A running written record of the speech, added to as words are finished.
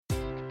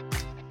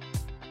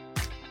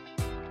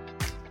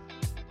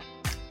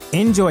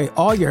Enjoy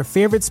all your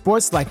favorite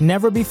sports like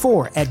never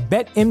before at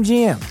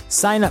BetMGM.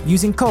 Sign up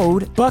using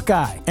code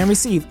Buckeye and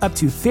receive up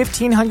to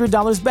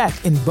 $1,500 back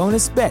in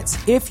bonus bets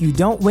if you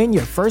don't win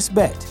your first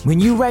bet. When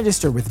you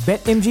register with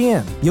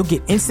BetMGM, you'll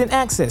get instant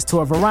access to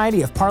a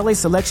variety of parlay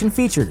selection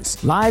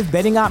features, live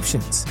betting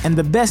options, and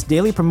the best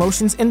daily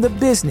promotions in the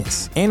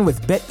business. And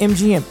with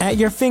BetMGM at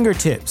your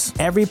fingertips,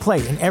 every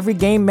play and every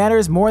game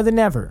matters more than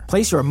ever.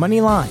 Place your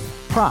money line,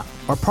 prop,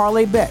 or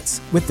parlay bets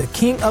with the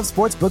king of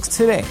sportsbooks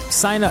today.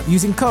 Sign up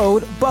using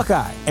code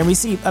Buckeye and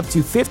receive up to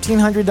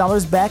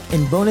 $1,500 back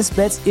in bonus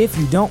bets if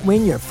you don't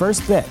win your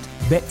first bet.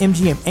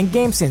 BetMGM and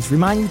GameSense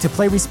remind you to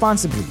play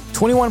responsibly.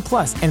 21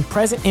 plus and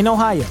present in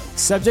Ohio,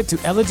 subject to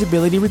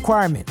eligibility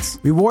requirements.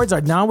 Rewards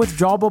are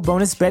non-withdrawable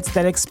bonus bets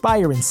that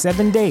expire in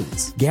 7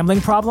 days. Gambling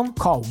problem?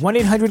 Call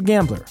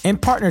 1-800-GAMBLER. In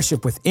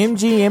partnership with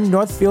MGM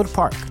Northfield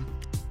Park.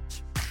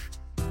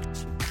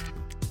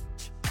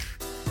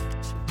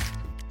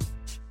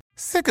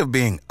 Sick of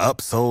being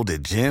upsold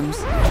at gyms?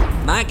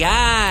 My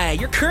guy,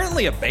 you're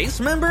currently a base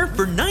member?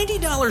 For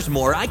 $90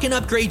 more, I can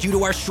upgrade you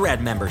to our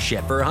Shred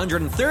membership. For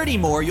 $130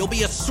 more, you'll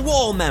be a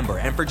Swole member.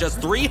 And for just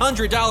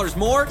 $300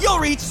 more, you'll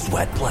reach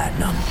Sweat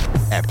Platinum.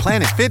 At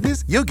Planet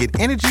Fitness, you'll get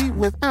energy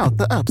without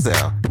the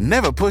upsell.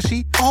 Never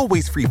pushy,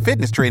 always free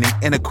fitness training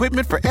and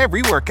equipment for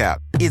every workout.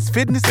 It's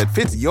fitness that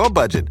fits your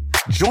budget.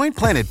 Join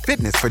Planet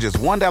Fitness for just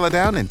 $1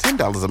 down and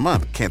 $10 a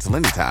month. Cancel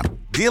anytime.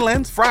 Deal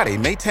ends Friday,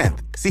 May 10th.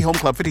 See Home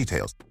Club for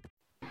details.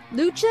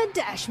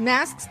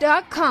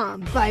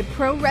 Lucha-Masks.com by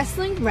Pro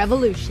Wrestling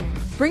Revolution,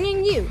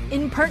 bringing you,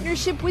 in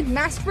partnership with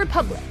Masked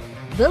Republic,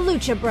 the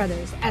Lucha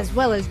Brothers, as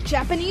well as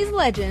Japanese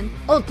legend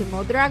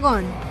Ultimo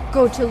Dragon.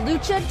 Go to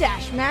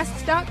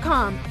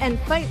Lucha-Masks.com and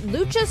fight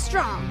Lucha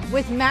Strong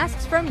with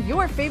masks from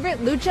your favorite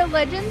Lucha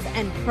legends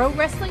and Pro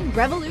Wrestling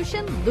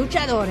Revolution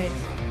luchadores.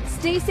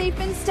 Stay safe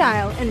in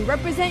style and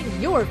represent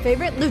your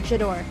favorite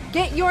luchador.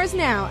 Get yours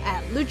now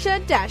at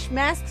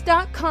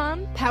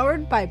Lucha-Masks.com,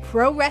 powered by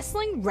Pro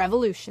Wrestling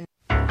Revolution.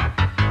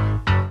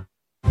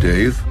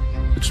 Dave,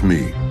 it's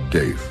me,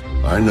 Dave.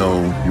 I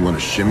know you want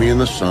to shimmy in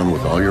the sun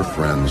with all your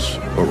friends,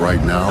 but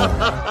right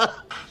now,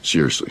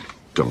 seriously,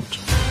 don't.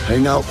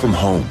 Hang out from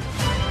home,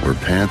 where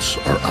pants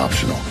are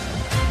optional.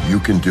 You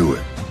can do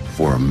it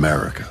for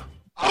America.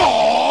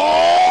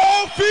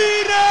 Oh,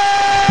 Phoenix!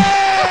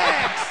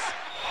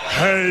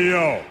 Hey,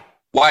 yo.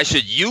 Why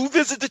should you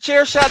visit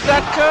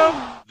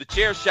thechairshot.com?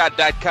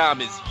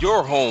 Thechairshot.com is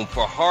your home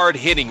for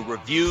hard-hitting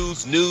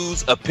reviews,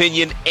 news,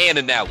 opinion, and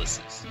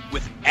analysis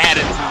with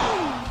attitude.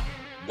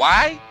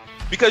 Why?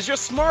 Because you're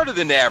smarter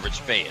than the average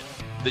fan.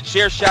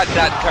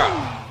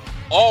 Thechairshot.com.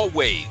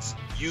 Always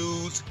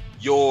use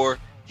your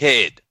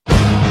head.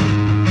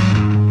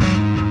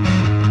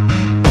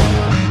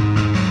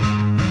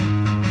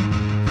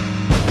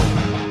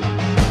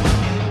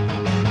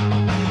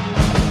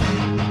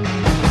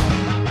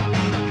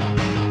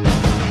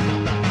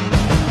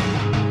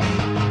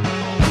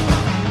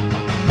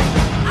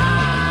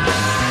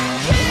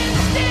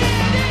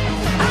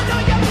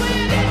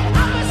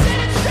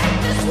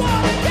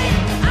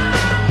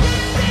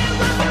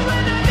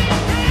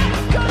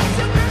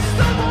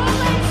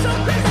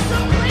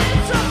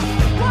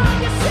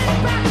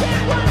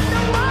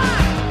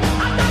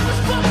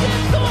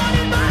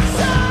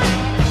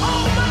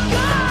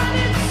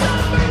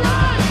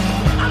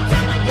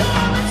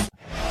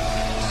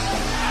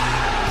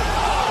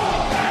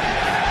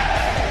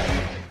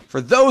 For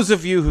those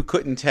of you who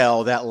couldn't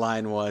tell, that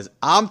line was,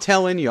 I'm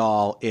telling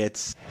y'all,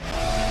 it's...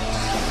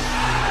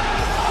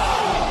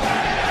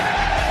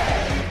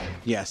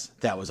 Yes,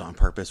 that was on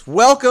purpose.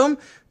 Welcome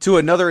to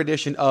another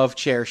edition of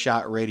Chair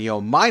Shot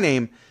Radio. My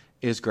name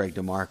is Greg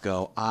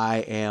DeMarco. I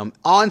am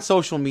on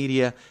social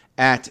media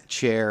at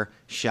Chair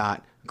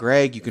Shot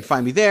Greg. You can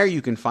find me there.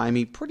 You can find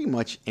me pretty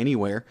much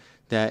anywhere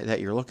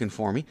that you're looking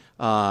for me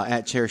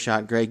at Chair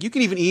Shot Greg. You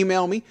can even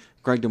email me,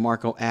 Greg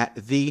DeMarco at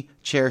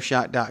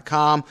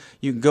thechairshot.com.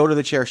 You can go to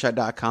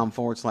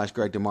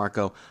thechairshot.com/Greg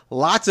DeMarco.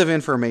 Lots of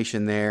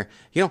information there.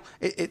 You know,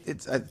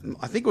 it's I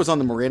think it was on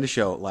the Miranda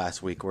show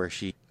last week where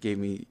she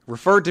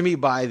referred to me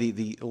by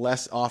the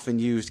less often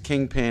used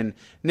Kingpin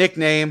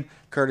nickname,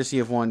 courtesy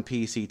of one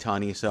PC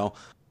Tunney. So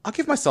I'll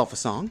give myself a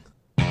song.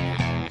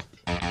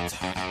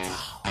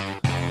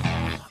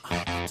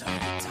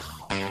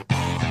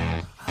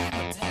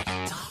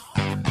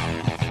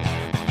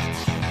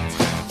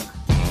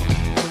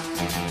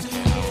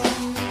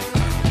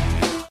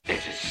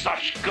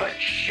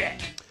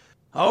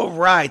 All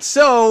right,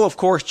 so, of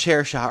course,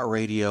 Chair Shot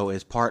Radio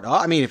is part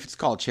of, if it's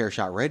called Chair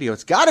Shot Radio,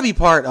 it's got to be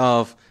part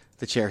of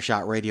the Chair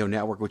Shot Radio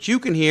Network, which you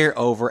can hear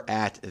over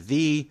at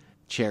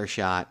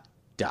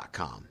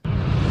thechairshot.com.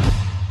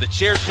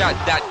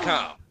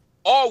 Thechairshot.com.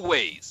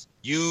 Always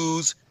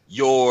use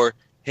your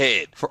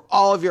head. For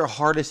all of your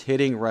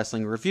hardest-hitting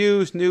wrestling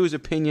reviews, news,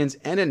 opinions,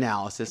 and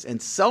analysis,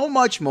 and so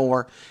much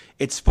more,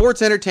 it's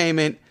sports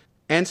entertainment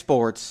and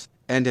sports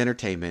and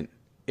entertainment.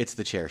 It's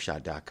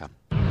thechairshot.com.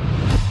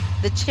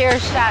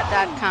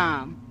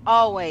 Thechairshot.com.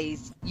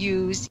 Always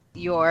use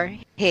your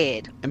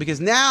head. And because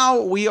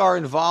now we are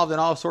involved in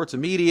all sorts of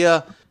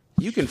media,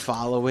 You can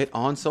follow it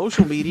on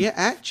social media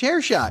at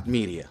Chairshot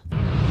Media.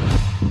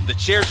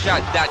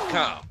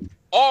 TheChairShot.com.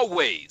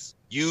 Always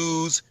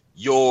use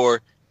your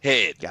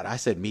head. God, I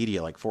said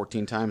media like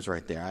 14 times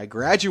right there. I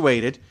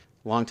graduated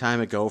a long time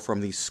ago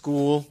from the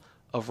School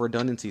of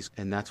Redundancies,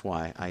 and that's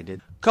why I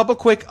did. Couple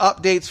quick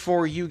updates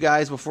for you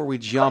guys before we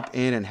jump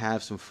in and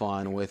have some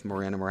fun with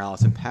Miranda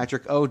Morales and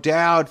Patrick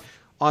O'Dowd.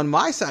 On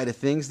my side of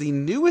things, the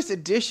newest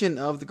edition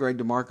of the Greg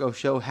DeMarco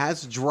Show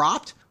has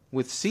dropped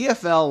with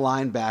CFL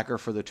linebacker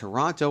for the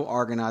Toronto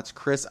Argonauts,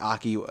 Chris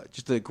Aki.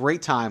 Just a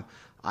great time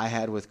I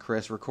had with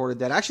Chris. Recorded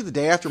that actually the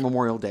day after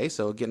Memorial Day,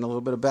 so getting a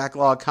little bit of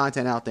backlog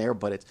content out there,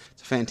 but it's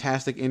a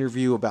fantastic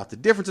interview about the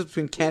differences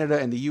between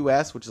Canada and the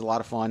U.S., which is a lot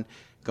of fun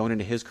going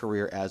into his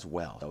career as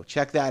well. So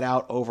check that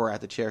out over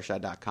at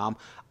thechairshot.com.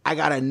 I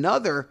got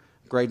another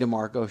Greg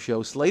DeMarco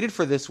show slated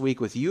for this week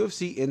with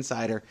UFC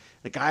insider,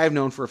 the guy I've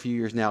known for a few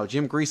years now,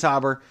 Jim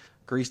Grieshaber.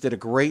 Grease did a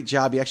great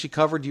job. He actually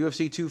covered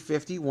UFC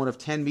 250, one of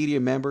 10 media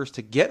members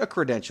to get a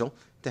credential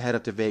to head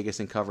up to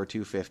Vegas and cover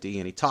 250.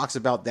 And he talks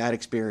about that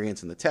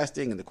experience and the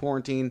testing and the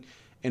quarantine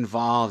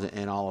involved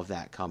and all of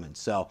that coming.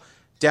 So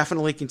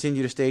definitely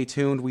continue to stay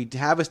tuned. We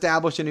have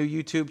established a new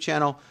YouTube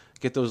channel.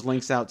 Get those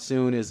links out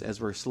soon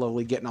as we're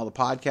slowly getting all the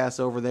podcasts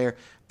over there.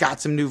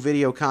 Got some new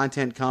video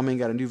content coming.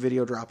 Got a new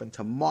video dropping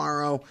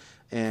tomorrow.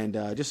 And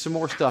just some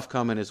more stuff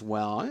coming as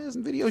well.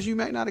 Some videos you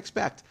might not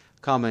expect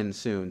coming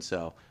soon.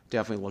 So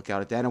definitely look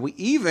out at that. And we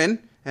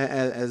even,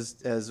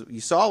 as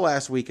you saw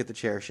last week at the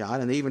Chair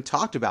Shot, and they even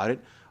talked about it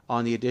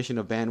on the edition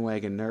of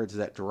Bandwagon Nerds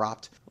that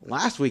dropped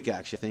last week,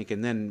 actually, I think.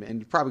 And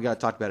you probably got to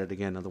talk about it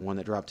again on the one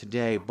that dropped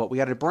today. But we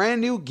got a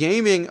brand new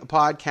gaming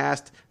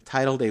podcast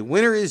titled A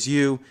Winner Is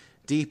You,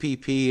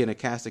 DPP, and a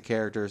cast of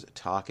characters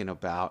talking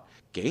about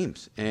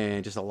games.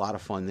 And just a lot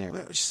of fun there.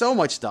 So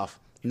much stuff.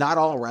 Not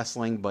all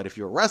wrestling, but if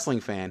you're a wrestling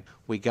fan,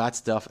 we got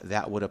stuff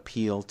that would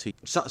appeal to you.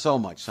 So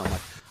much.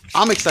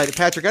 I'm excited.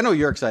 Patrick, I know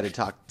you're excited to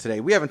talk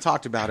today. We haven't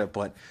talked about it,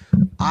 but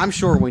I'm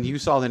sure when you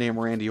saw the name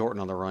Randy Orton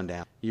on the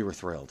rundown, you were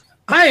thrilled.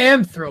 I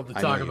am thrilled to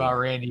talk about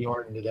Randy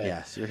Orton today.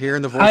 Yes, you're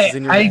hearing the voices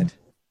in your head.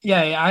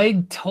 Yeah,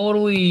 I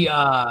totally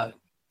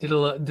did a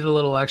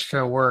little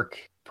extra work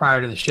prior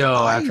to the show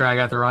after I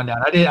got the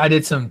rundown. I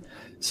did some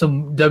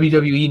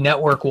WWE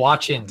Network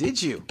watching.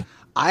 Did you?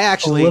 I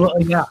actually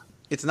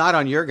It's not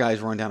on your guys'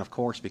 rundown, of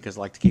course, because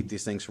I like to keep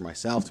these things for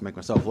myself to make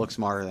myself look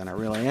smarter than I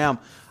really am.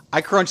 I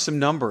crunched some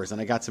numbers,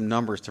 and I got some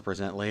numbers to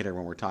present later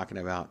when we're talking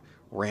about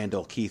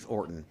Randall Keith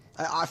Orton.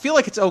 I feel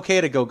like it's okay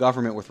to go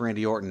government with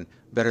Randy Orton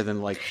better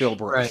than like Phil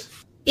Brooks. Right.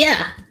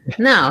 Yeah,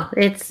 no,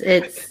 it's.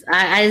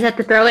 I just have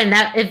to throw in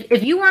that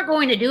if you weren't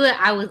going to do it,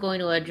 I was going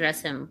to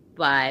address him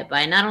by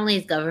not only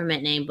his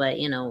government name, but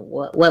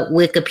what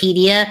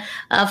Wikipedia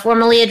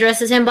formally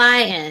addresses him by,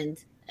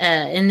 and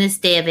in this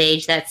day of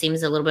age, that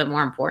seems a little bit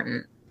more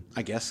important.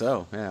 I guess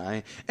so.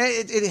 Yeah,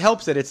 it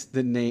helps that it's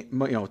the name.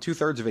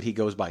 2/3 of it he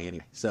goes by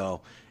anyway,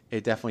 so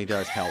it definitely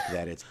does help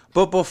that it's.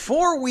 But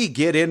before we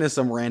get into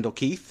some Randall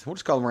Keith, we'll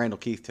just call him Randall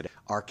Keith today.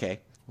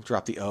 RK. We'll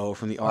drop the O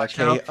from the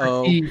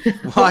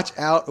RKO. Watch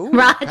out! Ooh,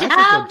 Watch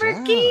out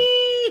for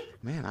Keith.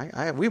 Man,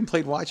 we haven't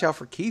played Watch Out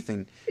for Keith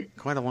in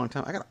quite a long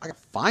time. I got to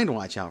find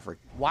Watch Out for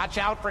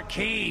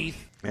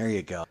Keith. There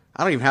you go.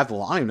 I don't even have I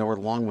don't even know where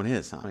the long one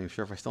is. I'm not even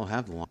sure if I still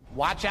have the long.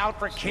 Watch out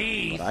for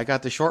Keith. But I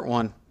got the short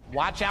one.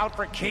 Watch out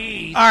for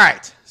Keith. All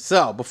right.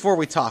 So before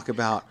we talk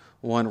about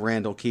one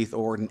Randall Keith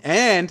Orton,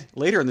 and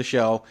later in the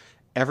show,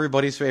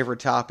 everybody's favorite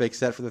topic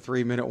set for the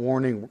 3-minute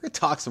warning, we're going to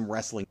talk some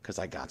wrestling because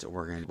I got what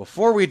we're going to do.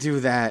 Before we do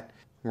that,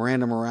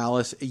 Miranda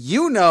Morales,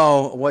 you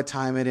know what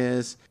time it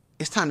is.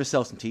 It's time to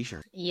sell some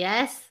t-shirts.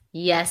 Yes,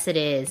 it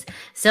is.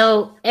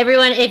 So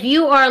everyone, if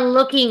you are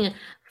looking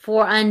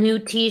for a new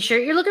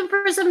t-shirt, you're looking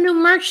for some new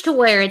merch to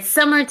wear, it's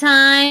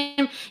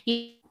summertime,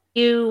 you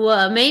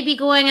may be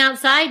going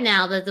outside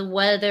now that the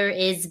weather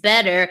is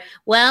better.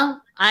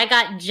 Well, I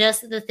got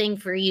just the thing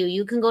for you.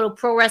 You can go to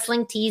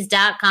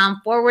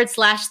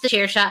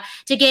prowrestlingtees.com/thechairshot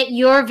to get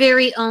your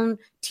very own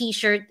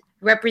t-shirt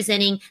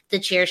representing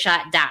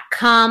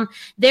thechairshot.com.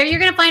 There you're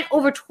going to find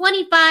over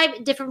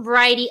 25 different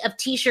variety of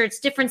t-shirts,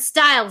 different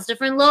styles,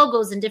 different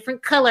logos, and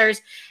different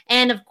colors.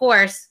 And of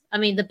course,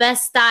 the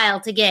best style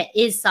to get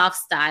is soft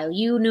style.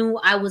 You knew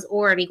I was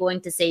already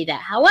going to say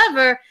that.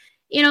 However,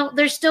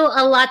 there's still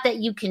a lot that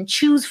you can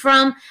choose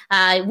from.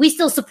 We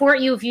still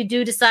support you if you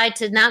do decide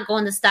to not go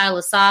in the style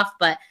of soft,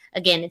 but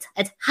again,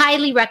 it's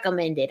highly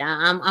recommended.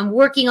 I'm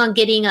working on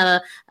getting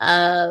a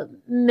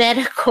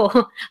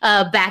medical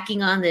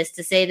backing on this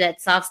to say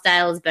that soft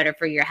style is better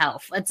for your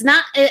health. It's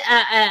not.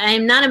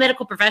 I'm not a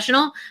medical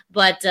professional,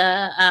 but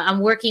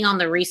I'm working on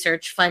the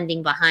research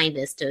funding behind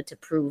this to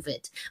prove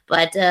it.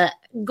 But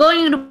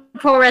going to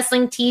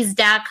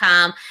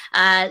prowrestlingtees.com,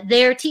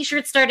 their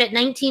t-shirts start at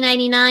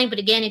 $19.99. But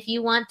again, if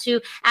you want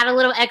to add a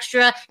little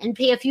extra and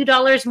pay a few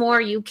dollars more,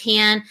 you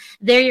can.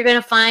 There you're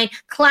going to find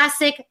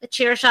classic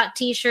chair shot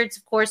t-shirts.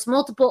 Of course,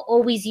 multiple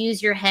Always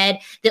Use Your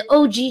Head, the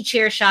OG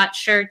Chair Shot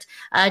shirt,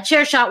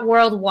 Chair Shot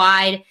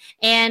Worldwide,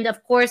 and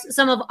of course,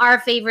 some of our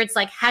favorites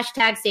like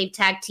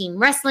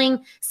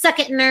 #SaveTagTeamWrestling, Suck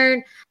It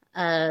Nerd,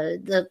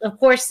 Of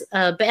course,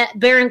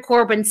 Baron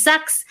Corbin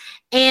sucks,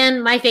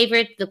 and my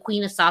favorite, the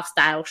Queen of Soft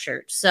Style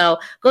shirt. So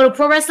go to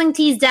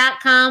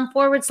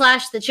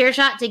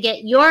ProWrestlingTees.com/TheChairShot to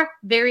get your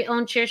very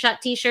own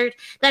Chairshot t-shirt.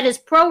 That is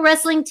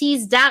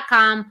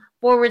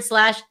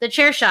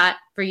ProWrestlingTees.com/TheChairShot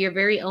for your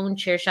very own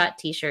Chairshot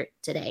t-shirt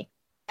today.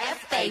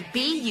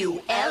 FABULOUS.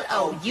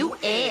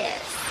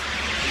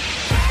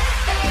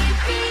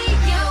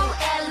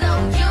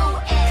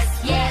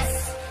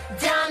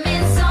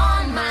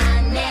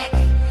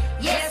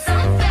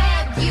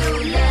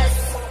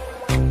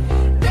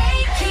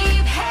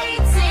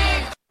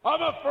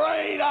 I'm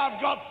afraid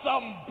I've got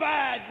some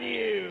bad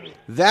news.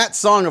 That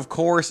song, of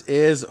course,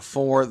 is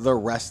for the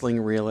wrestling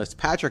realist,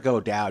 Patrick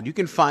O'Dowd. You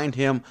can find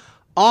him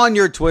on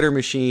your Twitter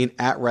machine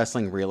at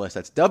Wrestling Realist.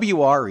 That's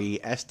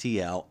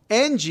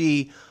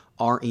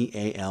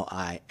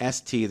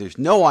WRESTLNGREALIST. There's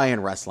no I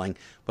in wrestling,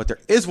 but there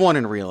is one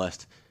in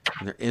realist,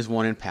 and there is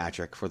one in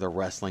Patrick for the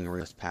wrestling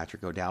realist,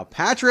 Patrick O'Dowd.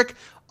 Patrick,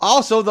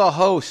 also the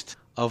host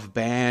of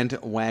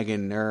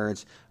Bandwagon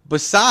Nerds.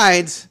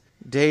 Besides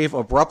Dave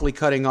abruptly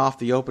cutting off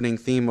the opening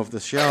theme of the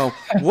show,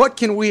 what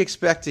can we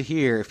expect to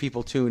hear if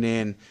people tune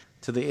in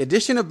to the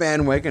edition of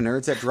Bandwagon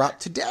Nerds that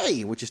dropped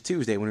today, which is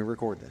Tuesday when we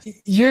record this?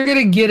 You're going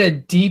to get a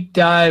deep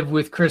dive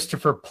with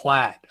Christopher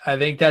Platt. I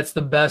think that's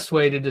the best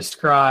way to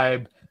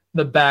describe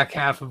the back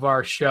half of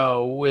our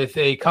show, with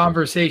a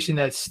conversation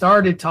that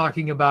started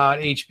talking about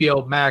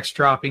HBO Max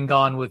dropping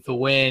Gone with the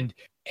Wind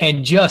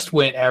and just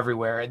went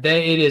everywhere. It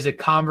is a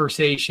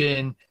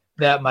conversation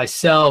that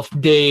myself,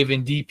 Dave,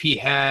 and DP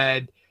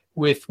had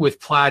with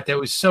Platt that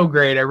was so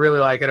great. I really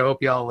like it. I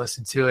hope you all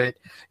listen to it.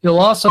 You'll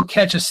also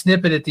catch a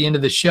snippet at the end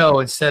of the show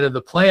instead of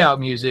the playout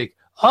music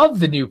of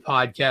the new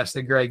podcast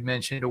that Greg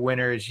mentioned, A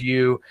Winner Is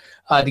You,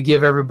 to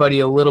give everybody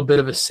a little bit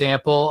of a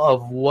sample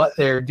of what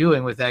they're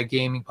doing with that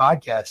gaming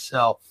podcast.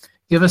 So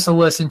give us a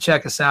listen.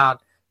 Check us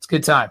out. It's a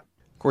good time.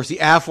 Of course, the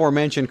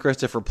aforementioned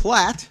Christopher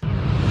Platt.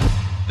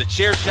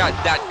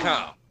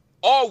 TheChairShot.com.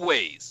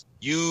 Always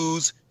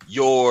use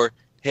your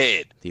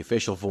head. The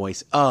official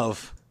voice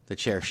of the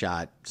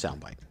Chairshot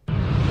soundbite.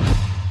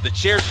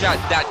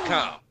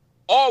 TheChairShot.com.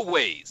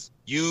 Always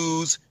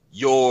use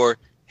your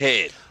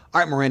head. All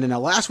right, Miranda. Now,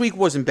 last week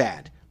wasn't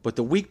bad, but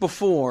the week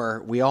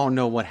before, we all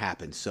know what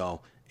happened.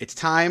 So it's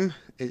time.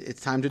 It's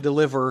time to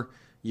deliver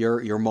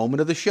your moment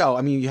of the show.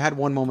 I mean, you had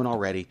one moment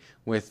already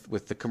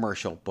with the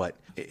commercial, but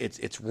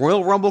it's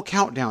Royal Rumble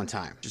countdown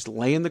time. Just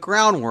laying the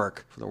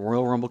groundwork for the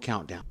Royal Rumble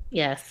countdown.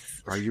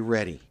 Yes. Are you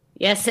ready?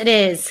 Yes, it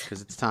is.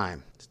 Because it's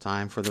time. It's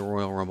time for the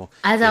Royal Rumble.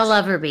 As I'll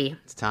ever be.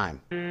 It's time.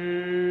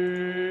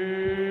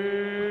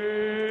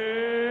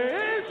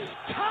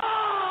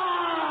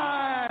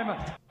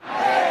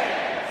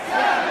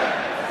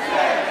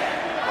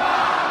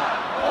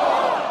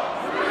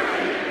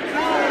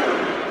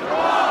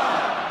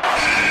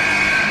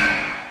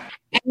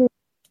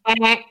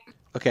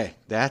 Okay,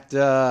 that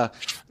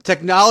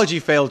technology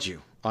failed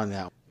you on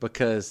that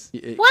because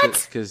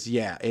what? Because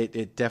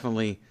it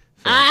definitely.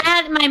 I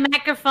had my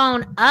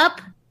microphone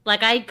up,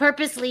 like I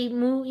purposely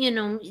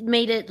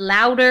made it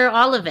louder,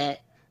 all of it.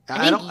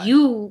 I think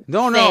you.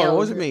 No, it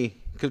wasn't me.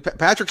 Because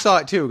Patrick saw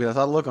it too. Because I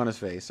saw the look on his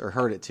face, or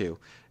heard it too.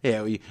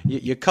 Yeah,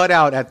 you cut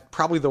out at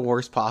probably the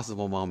worst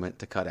possible moment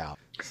to cut out.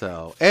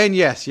 So, and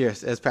yes,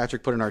 as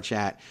Patrick put in our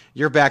chat,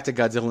 you're back to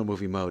Godzilla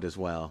movie mode as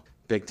well.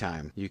 Big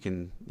time. You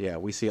can,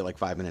 we see it like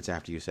 5 minutes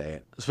after you say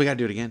it. So we got to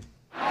do it again.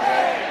 8,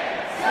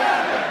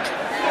 7, 6,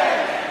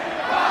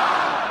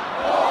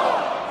 5,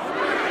 4,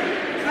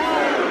 3, 2,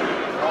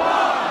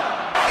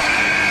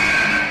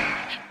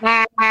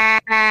 1.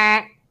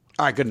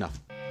 All right, good enough.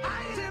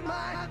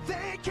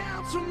 They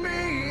counsel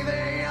me,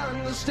 they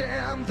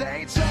understand,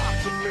 they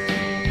talk to me.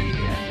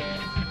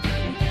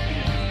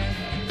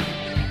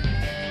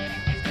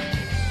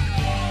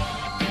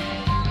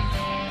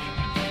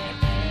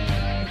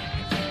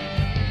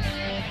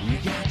 You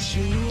got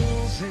your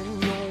rules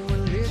and your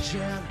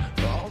religion,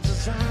 all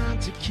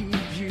designed to keep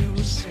you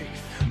safe.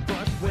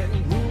 But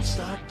when rules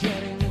start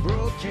getting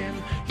broken,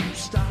 you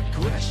start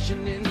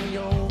questioning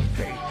your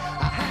faith.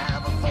 I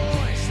have a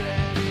voice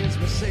that is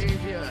my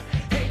savior,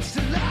 hates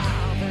to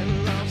love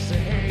and loves to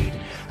hate.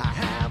 I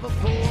have a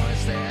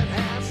voice that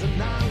has the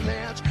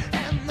knowledge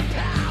and the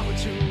power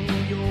to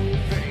your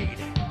fate.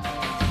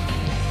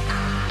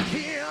 I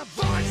hear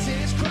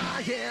voices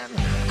crying,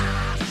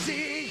 I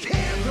see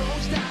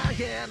heroes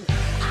dying,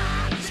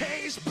 I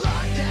taste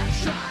blood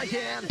that's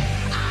trying,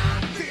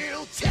 I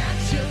feel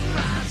tension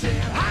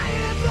rising. I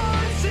hear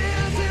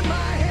voices in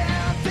my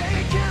head,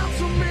 they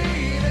counsel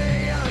me,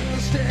 they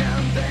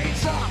understand, they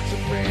talk to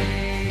me.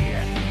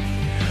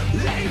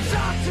 They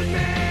talk to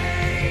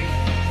me.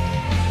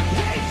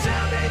 They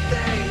tell me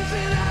things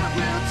that I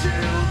will do.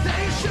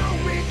 They show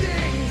me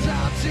things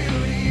I'll do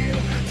to you.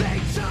 They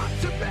talk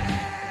to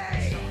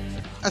me.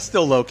 That's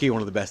still low-key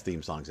one of the best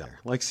theme songs ever.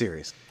 Like,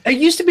 serious. It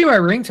used to be my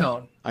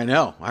ringtone. I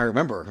know. I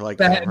remember. Like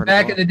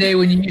back in the day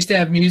when you used to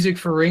have music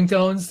for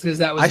ringtones, because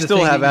that was. I the still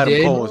thing have that you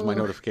Adam did. Cole as my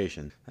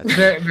notification. That's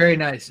Very, very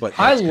nice. But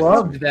I that's good.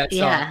 loved that song.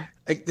 Yeah.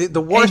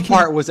 The worst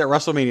part was at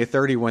WrestleMania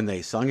 30 when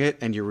they sung it,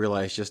 and you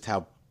realize just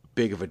how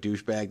big of a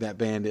douchebag, that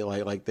band.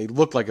 Like they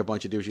look like a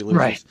bunch of douchey losers.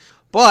 Right.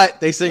 But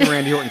they sing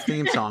Randy Orton's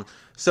theme song.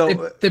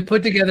 So they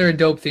put together a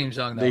dope theme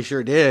song, though. They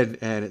sure did,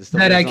 and it's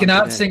that I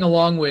cannot sing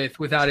along with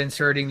without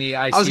inserting the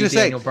I was see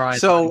Daniel Bryan.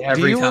 So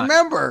every do you time.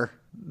 remember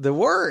the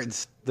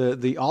words,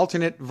 the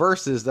alternate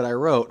verses that I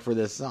wrote for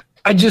this song?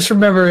 I just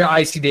remember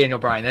I see Daniel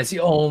Bryan. That's the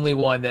only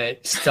one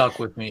that stuck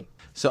with me.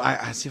 So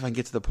I see if I can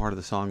get to the part of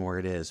the song where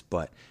it is,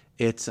 but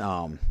it's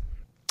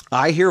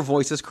I hear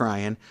voices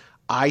crying.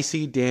 I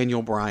see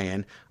Daniel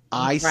Bryan.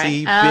 I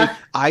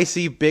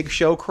see Big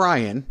Show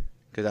crying,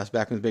 because that's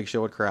back when Big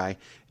Show would cry.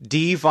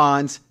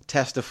 Devon's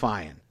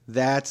testifying.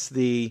 That's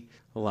the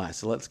line.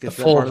 So let's get to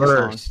that part of the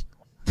song.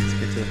 Let's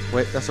get to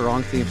wait, that's the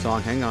wrong theme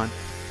song. Hang on.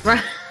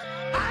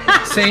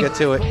 Let's get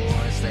to it.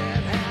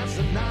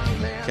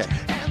 Okay.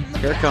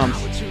 Here it comes.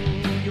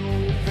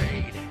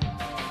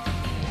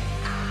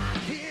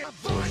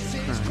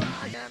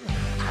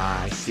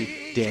 I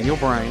see Daniel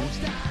Bryan.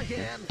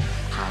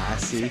 I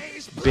see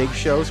Big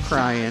Show's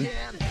crying.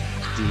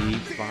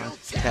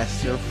 Devon's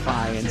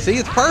testifying. See,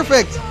 it's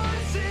perfect.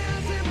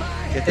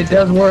 It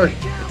does work.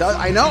 It does.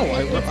 I know.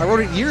 I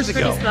wrote it years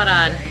ago. Pretty spot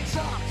on.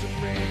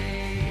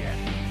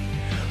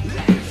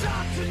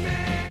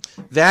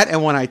 That,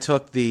 and when I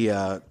took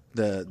the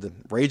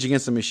Rage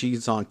Against the Machine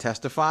song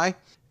 "Testify"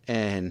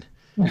 and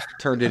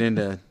turned it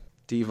into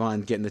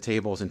Devon getting the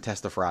tables and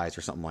test the fries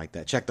or something like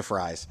that. Check the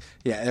fries.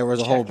 Yeah, there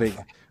was a whole big.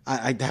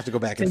 I'd have to go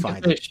back and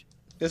find it.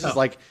 This is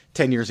like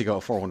 10 years ago,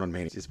 411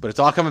 Manias, but it's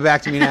all coming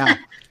back to me now.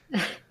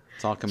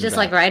 It's all coming just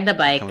back. like riding a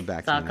bike. Coming back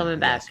it's all coming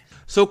back. Yes.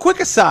 So, quick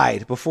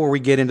aside before we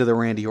get into the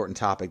Randy Orton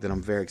topic that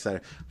I'm very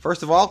excited.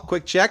 First of all,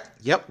 quick check.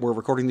 Yep, we're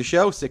recording the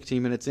show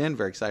 16 minutes in.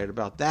 Very excited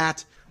about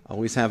that.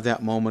 Always have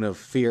that moment of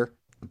fear.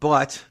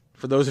 But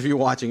for those of you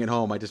watching at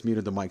home, I just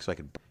muted the mic so I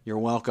could. You're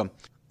welcome.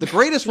 The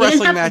greatest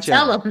wrestling match ever.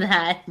 Tell them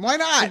that. Why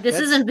not? This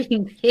isn't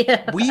being.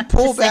 Yeah, we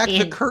pull back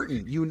the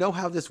curtain. You know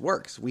how this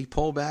works. We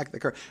pull back the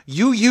curtain.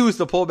 You used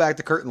the pull back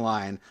the curtain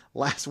line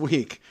last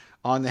week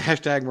on the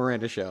hashtag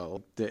Miranda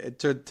Show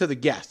to the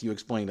guest. You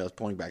explained to us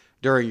pulling back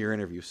during your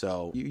interview,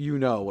 so you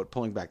know what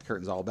pulling back the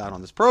curtain is all about on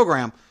this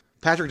program.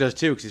 Patrick does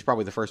too, because he's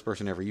probably the first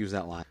person to ever use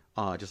that line.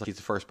 Just like he's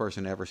the first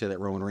person to ever say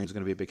that Roman Reigns is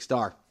going to be a big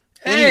star.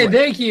 Hey,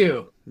 thank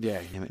you. Yeah,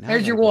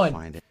 there's your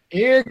one.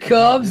 Here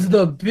comes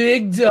the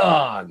big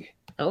dog.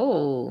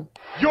 Oh,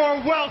 you're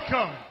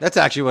welcome. That's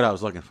actually what I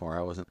was looking for.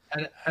 I wasn't.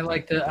 I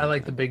like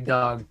the big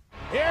dog.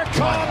 Here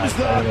comes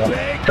the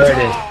big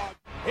dog.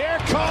 Here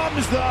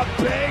comes the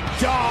big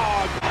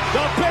dog.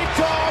 The big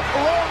dog,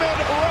 Roman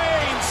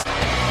Reigns.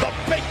 The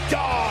big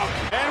dog.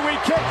 And we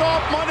kick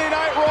off Monday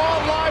Night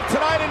Raw live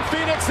tonight in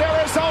Phoenix,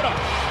 Arizona,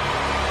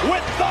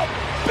 with the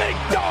big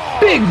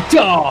dog. Big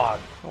dog.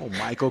 Oh,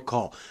 Michael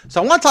Cole.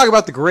 So I want to talk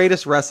about the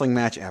greatest wrestling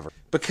match ever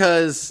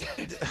because,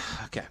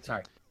 okay,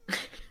 sorry.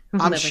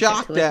 I'm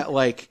shocked that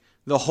like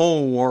the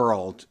whole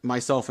world,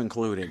 myself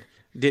included,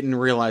 didn't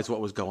realize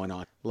what was going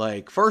on.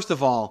 Like, first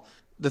of all,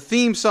 the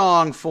theme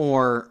song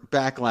for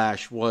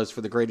Backlash was for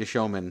The Greatest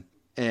Showman,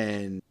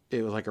 and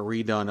it was like a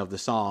redone of the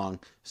song.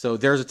 So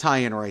there's a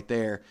tie-in right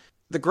there.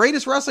 The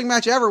greatest wrestling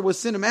match ever was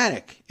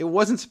cinematic. It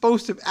wasn't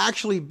supposed to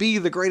actually be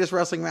the greatest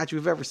wrestling match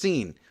we've ever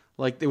seen.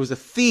 Like, there was a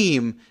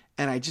theme,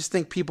 and I just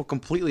think people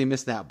completely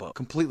missed that boat.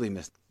 Completely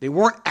missed it. They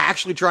weren't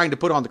actually trying to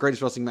put on the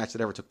greatest wrestling match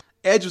that ever took.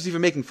 Edge was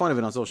even making fun of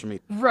it on social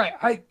media. Right.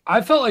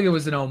 I felt like it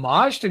was an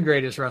homage to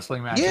greatest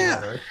wrestling match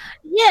ever.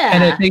 Yeah.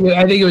 And I think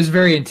it was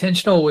very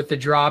intentional with the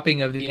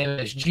dropping of the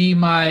MSG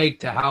mic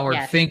to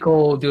Howard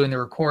Finkel doing the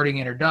recording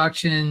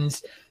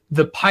introductions.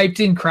 The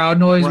piped-in crowd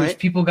noise, which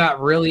people got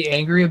really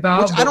angry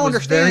about. Which I don't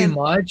understand. Very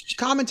much.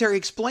 Commentary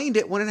explained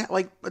it when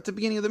like at the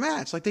beginning of the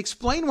match. Like they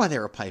explained why they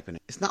were piping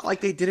it. It's not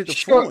like they did it to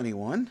fool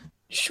anyone.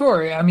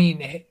 Sure. I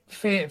mean,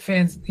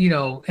 fans,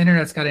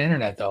 internet's got an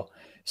internet though.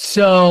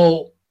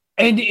 So,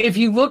 and if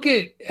you look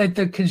at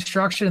the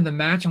construction of the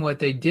match and what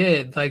they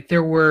did, like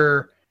there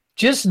were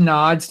just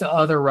nods to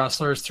other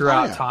wrestlers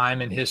throughout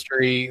time and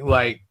history,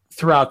 like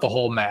throughout the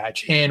whole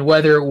match. And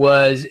whether it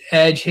was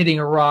Edge hitting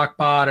a rock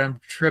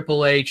bottom,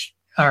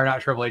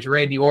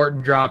 Randy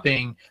Orton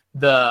dropping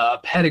the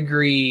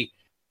pedigree,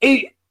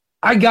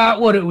 I got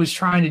what it was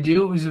trying to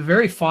do. It was a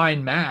very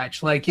fine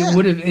match. Like it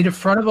would have, in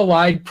front of a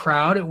live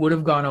crowd, it would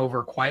have gone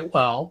over quite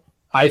well,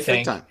 I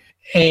think.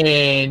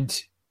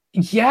 And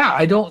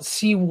I don't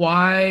see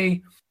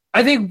why.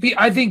 I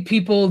think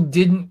people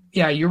didn't.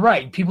 Yeah, you're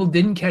right. People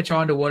didn't catch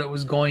on to what it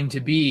was going to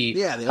be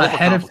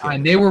ahead of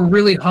time. They were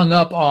really hung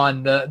up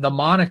on the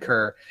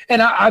moniker,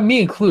 and I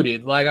me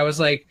included. Like I was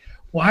like,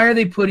 why are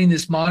they putting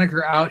this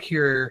moniker out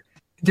here?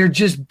 They're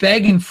just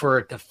begging for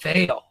it to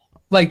fail.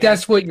 Like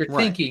that's what you're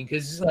thinking,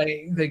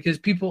 because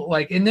people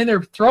and then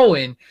they're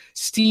throwing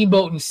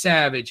Steamboat and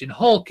Savage and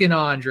Hulk and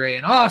Andre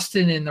and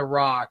Austin and The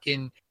Rock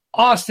and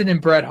Austin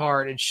and Bret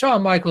Hart and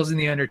Shawn Michaels and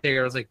The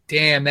Undertaker. I was like,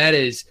 damn,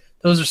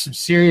 those are some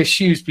serious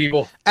shoes,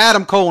 people.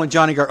 Adam Cole and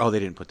Johnny Gargano. Oh, they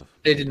didn't put them.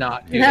 They did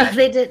not. No,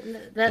 they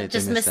didn't. They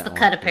just missed the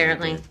cut,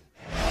 apparently.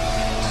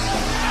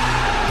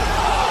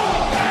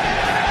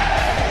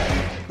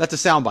 That's a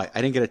soundbite.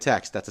 I didn't get a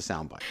text. That's a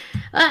soundbite.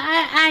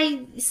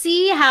 I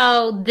see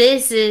how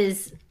this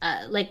is,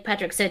 like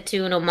Patrick said,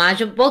 to an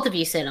homage. Both of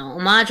you said an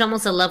homage,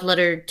 almost a love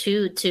letter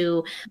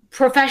to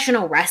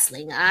professional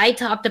wrestling. I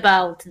talked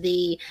about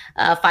the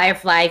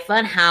Firefly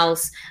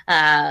Funhouse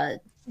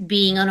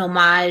being an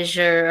homage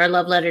or a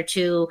love letter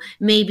to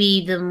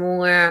maybe the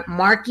more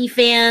marky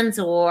fans,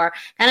 or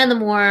kind of the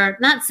more,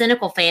 not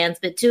cynical fans,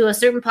 but to a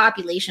certain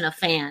population of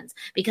fans,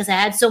 because I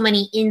had so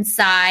many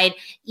inside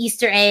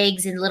Easter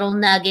eggs and little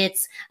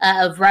nuggets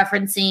of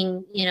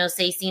referencing,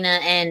 say, Cena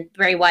and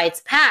Bray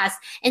Wyatt's past.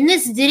 And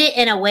this did it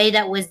in a way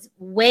that was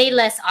way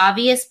less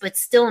obvious, but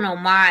still an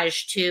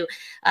homage to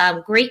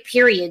great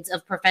periods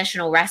of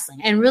professional wrestling,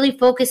 and really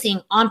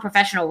focusing on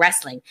professional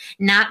wrestling,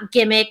 not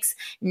gimmicks,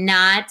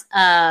 not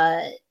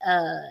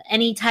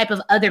any type of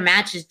other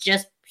matches,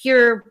 just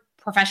pure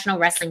professional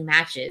wrestling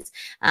matches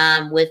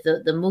with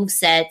the move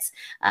sets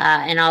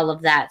and all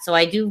of that. So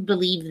I do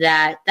believe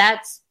that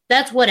that's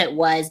what it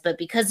was, but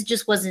because it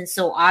just wasn't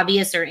so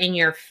obvious or in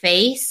your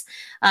face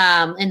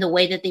in the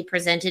way that they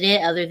presented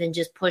it, other than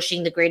just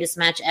pushing the greatest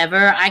match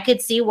ever, I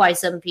could see why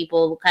some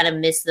people kind of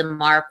miss the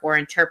mark or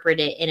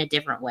interpret it in a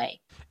different way.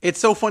 It's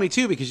so funny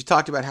too, because you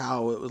talked about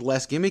how it was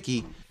less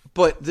gimmicky,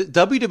 but the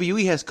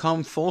WWE has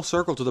come full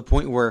circle to the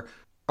point where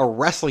a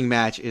wrestling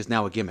match is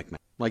now a gimmick match.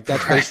 Like,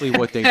 that's basically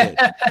what they did.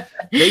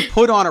 They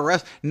put on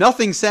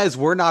nothing says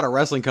we're not a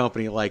wrestling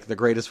company like the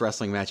greatest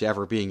wrestling match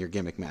ever being your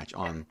gimmick match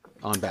on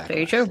Backlash.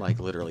 Very true. Like,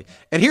 literally.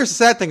 And here's the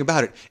sad thing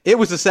about it. It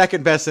was the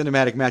second best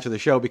cinematic match of the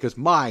show, because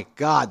my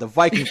God, the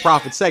Viking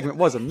Prophet segment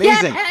was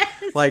amazing. Yes!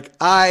 Like,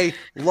 I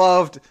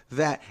loved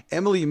that.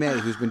 Emily May,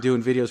 who's been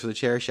doing videos for the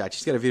Chair Shot,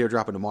 she's got a video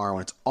dropping tomorrow,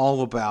 and it's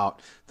all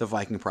about the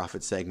Viking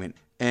Prophet segment.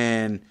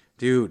 And,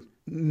 dude,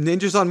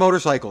 ninjas on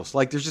motorcycles.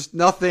 Like, there's just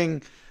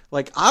nothing.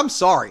 Like, I'm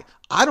sorry.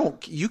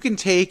 You can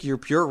take your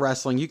pure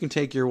wrestling, you can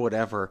take your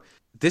whatever.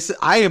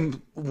 I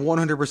am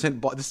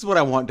 100%. This is what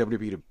I want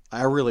WWE to.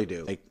 I really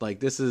do.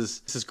 Like this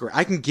is great.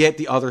 I can get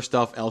the other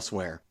stuff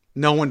elsewhere.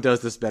 No one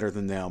does this better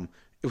than them.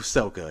 It was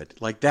so good.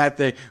 Like that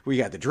thing. We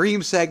got the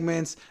dream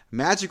segments,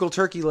 magical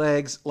turkey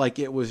legs. Like,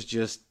 it was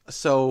just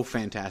so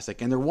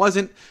fantastic. And there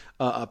wasn't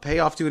a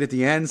payoff to it at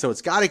the end, so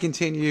it's got to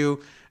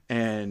continue.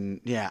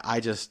 And yeah, I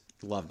just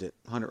loved it.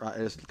 I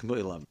just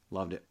completely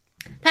loved it.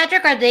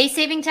 Patrick, are they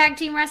saving tag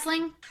team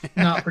wrestling?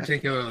 Not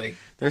particularly.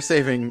 They're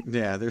saving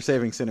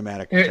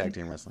cinematic tag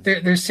team wrestling.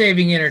 They're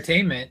saving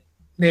entertainment.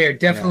 They're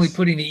definitely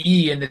putting the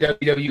E in the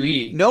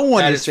WWE. No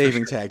one is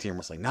saving tag team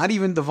wrestling. Not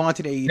even the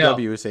vaunted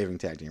AEW is saving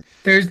tag team.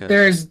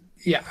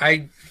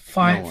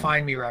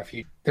 Find me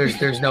refuge.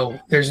 There's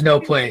no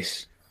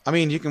place. I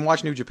mean, you can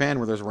watch New Japan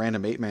where there's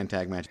random 8-man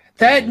tag matches.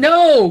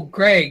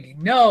 Greg,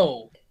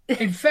 no.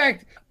 In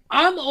fact,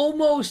 I'm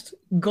almost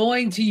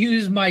going to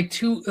use my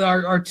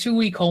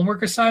 2-week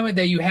homework assignment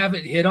that you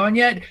haven't hit on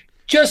yet,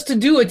 just to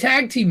do a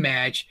tag team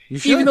match,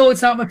 even though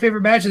it's not my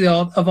favorite match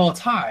of all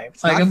time.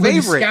 It's like, I'm going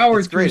to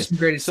scour through some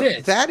greatest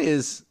hits. That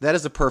is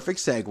a perfect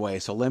segue.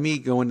 So let me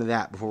go into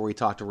that before we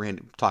talk to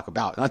Randy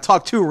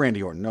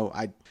Orton. No,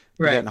 I do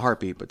that in a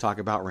heartbeat, but talk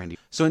about Randy.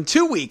 So in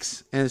 2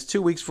 weeks, and it's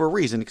 2 weeks for a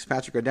reason, because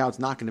Patrick O'Dowd's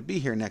not going to be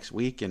here next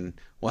week, and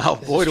well,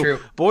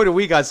 boy do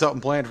we got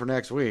something planned for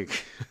next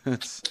week.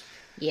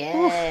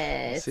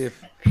 Yes.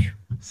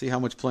 See how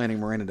much planning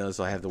Miranda does,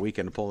 so I have the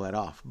weekend to pull that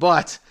off.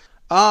 But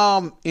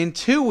in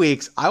 2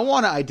 weeks, I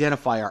want to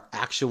identify our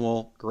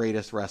actual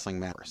greatest wrestling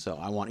match. So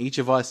I want each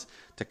of us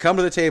to come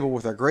to the table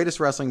with our greatest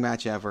wrestling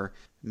match ever,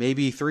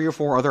 maybe 3 or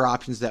 4 other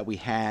options that we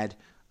had.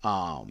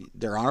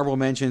 They're honorable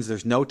mentions.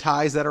 There's no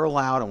ties that are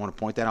allowed. I want to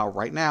point that out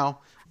right now.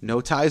 No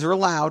ties are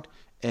allowed,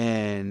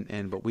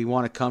 but we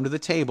want to come to the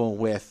table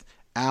with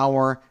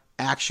our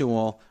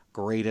actual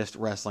greatest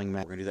wrestling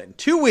match. We're going to do that in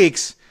 2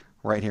 weeks.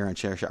 Right here on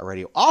Chairshot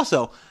Radio.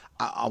 Also,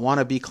 I want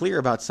to be clear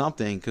about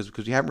something, because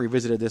we haven't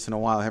revisited this in a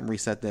while. I haven't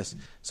reset this.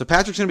 So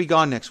Patrick's going to be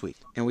gone next week.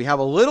 And we have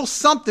a little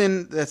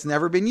something that's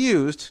never been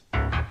used.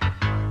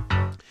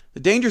 The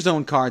Danger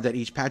Zone card that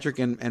each Patrick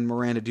and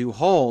Miranda do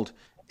hold.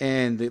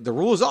 And the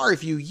rules are,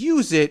 if you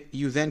use it,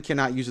 you then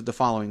cannot use it the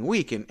following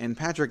week. And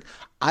Patrick,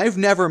 I've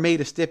never made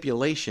a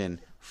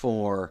stipulation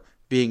for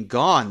being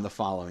gone the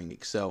following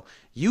week. So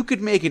you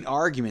could make an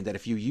argument that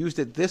if you used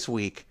it this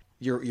week,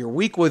 your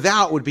week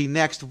without would be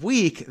next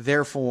week.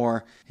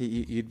 Therefore,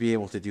 you'd be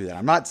able to do that.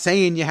 I'm not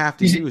saying you have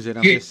to use it.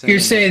 I'm just saying. You're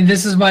saying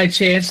this is my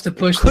chance to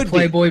push the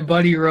Playboy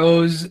Buddy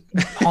Rose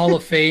Hall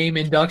of Fame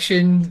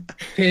induction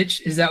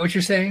pitch. Is that what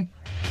you're saying?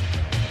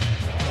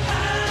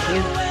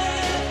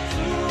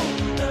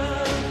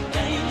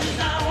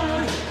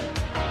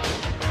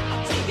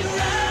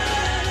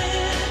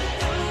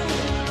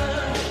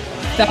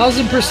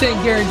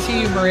 1,000%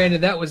 guarantee you, Miranda,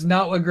 that was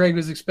not what Greg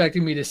was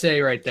expecting me to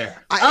say right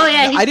there.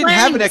 I didn't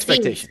have an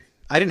expectation.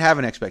 I didn't have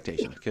an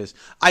expectation because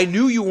I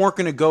knew you weren't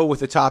going to go with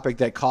the topic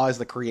that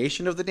caused the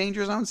creation of the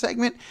Danger Zone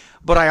segment.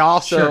 But I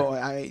also,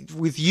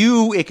 with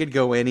you, it could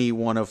go any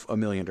one of a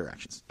million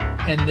directions.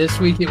 And this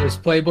week it was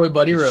Playboy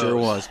Buddy Rose. It sure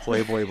was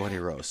Playboy Buddy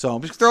Rose. So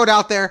I'm just throw it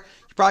out there.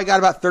 You probably got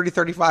about 30,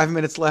 35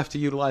 minutes left to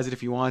utilize it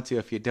if you want to.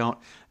 If you don't,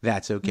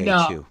 that's okay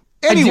too.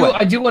 Anyway.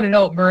 I do want to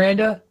know,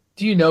 Miranda,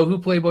 do you know who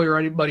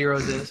Playboy Buddy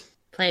Rose is?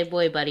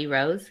 Playboy Buddy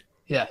Rose?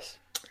 Yes.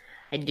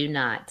 I do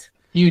not.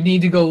 You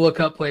need to go look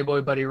up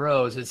Playboy Buddy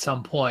Rose at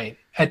some point,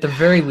 at the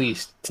very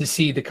least, to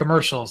see the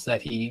commercials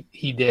that he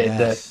did,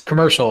 the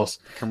commercials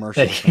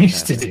that he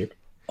used to do.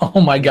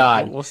 Oh, my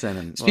God. We'll send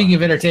him. Speaking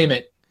of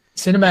entertainment,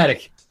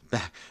 cinematic.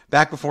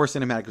 Back before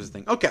cinematic was a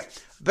thing. Okay,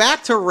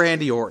 back to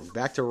Randy Orton.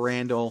 Back to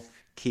Randall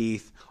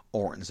Keith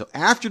Orton. So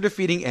after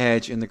defeating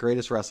Edge in the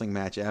greatest wrestling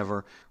match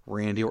ever,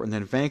 Randy Orton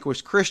then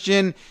vanquished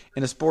Christian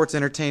in a sports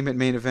entertainment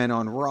main event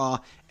on Raw,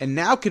 and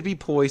now could be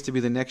poised to be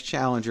the next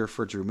challenger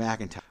for Drew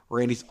McIntyre.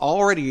 Randy's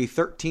already a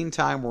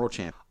 13-time world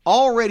champion.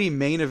 Already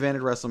main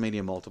evented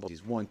WrestleMania multiple.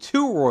 He's won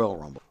 2 Royal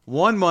Rumble,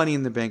 1 Money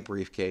in the Bank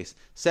briefcase,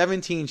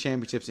 17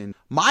 championships in.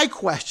 My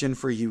question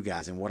for you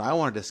guys, and what I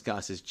want to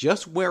discuss, is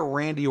just where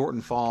Randy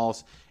Orton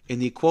falls in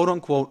the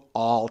quote-unquote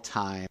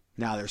all-time.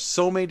 Now, there's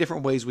so many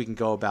different ways we can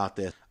go about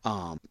this, but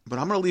I'm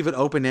going to leave it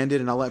open-ended,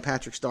 and I'll let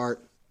Patrick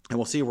start, and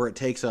we'll see where it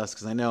takes us,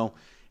 because I know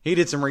he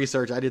did some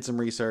research, I did some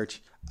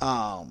research.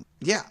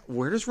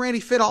 Where does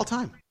Randy fit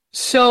all-time?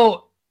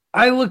 So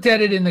I looked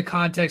at it in the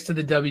context of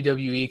the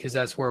WWE because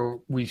that's where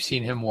we've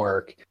seen him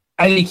work.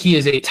 I think he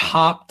is a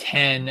top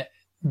 10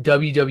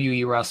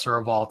 WWE wrestler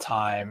of all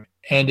time.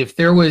 And if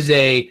there was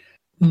a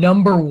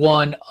number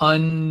 1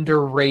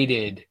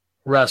 underrated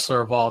wrestler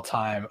of all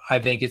time, I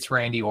think it's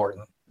Randy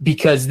Orton.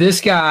 Because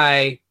this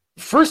guy,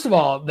 first of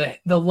all,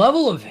 the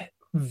level of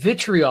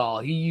vitriol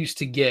he used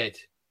to get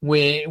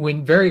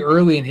when very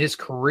early in his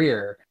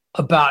career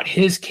about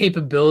his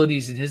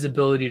capabilities and his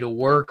ability to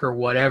work or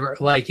whatever,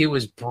 like, it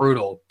was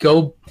brutal.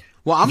 You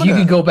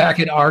can go back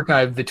and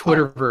archive the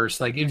Twitterverse.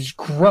 Like, it was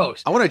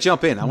gross. I want to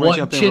jump in.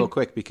 Real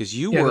quick, because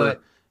you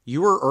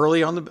were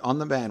early on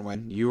the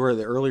bandwagon. You were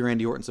the early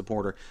Randy Orton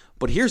supporter.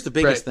 But here's the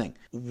biggest thing.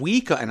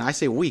 And I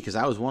say we because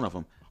I was one of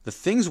them. The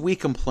things we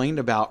complained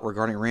about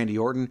regarding Randy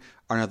Orton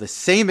are now the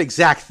same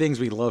exact things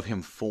we love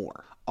him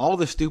for. All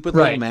the stupid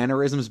little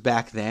mannerisms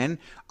back then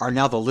are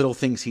now the little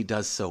things he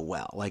does so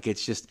well. Like,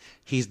 it's just,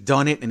 he's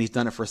done it, and he's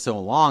done it for so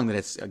long that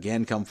it's,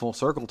 again, come full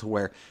circle to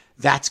where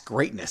that's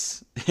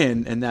greatness,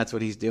 and that's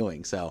what he's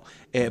doing. So,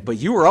 but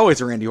you were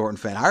always a Randy Orton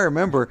fan. I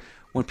remember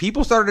when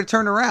people started to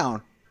turn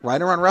around,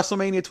 right around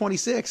WrestleMania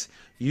 26,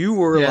 you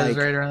were like,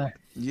 right around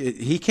there.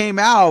 He came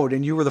out,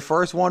 and you were the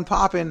first one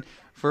popping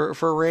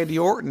for Randy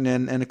Orton,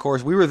 and of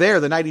course we were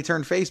there the night he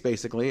turned face,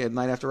 basically, at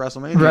night after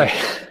WrestleMania,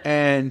 right?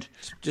 And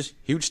just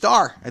huge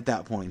star at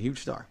that point, huge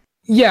star.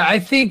 Yeah, I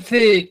think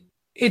that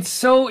it's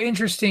so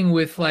interesting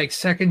with like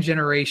second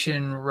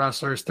generation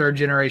wrestlers, third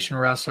generation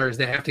wrestlers.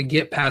 They have to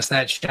get past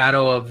that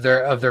shadow of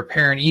their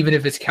parent, even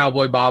if it's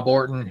Cowboy Bob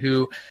Orton,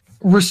 who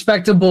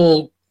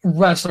respectable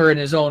wrestler in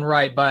his own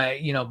right. By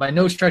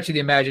no stretch of the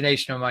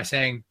imagination am I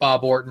saying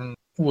Bob Orton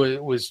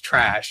was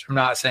trash. I'm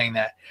not saying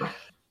that.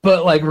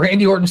 But like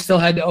Randy Orton still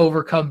had to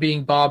overcome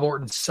being Bob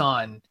Orton's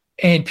son.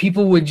 And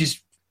people would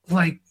just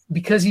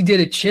because he did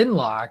a chin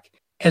lock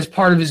as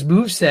part of his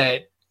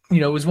moveset,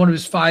 it was one of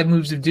his 5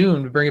 moves of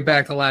doom, to bring it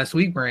back to last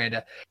week,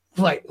 Miranda.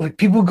 Like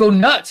people would go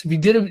nuts if he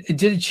did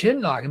a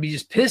chin lock and be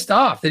just pissed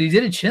off that he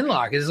did a chin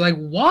lock. It's like,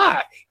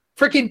 why?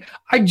 Freaking,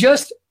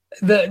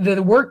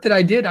 the work that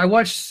I did, I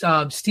watched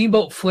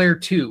Steamboat Flair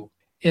 2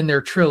 in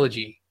their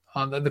trilogy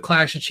on the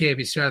Clash of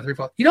Champions 2 out of 3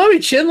 falls. You know how many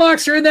chin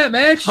locks are in that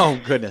match? Oh,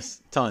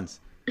 goodness. Tons.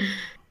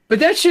 But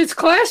that shit's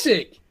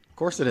classic. Of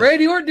course it is.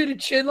 Randy Orton did a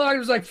chin lock. It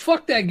was like,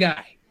 fuck that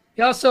guy.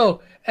 He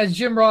also, as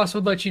Jim Ross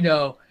would let you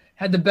know,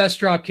 had the best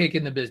drop kick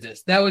in the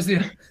business. That was the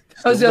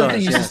other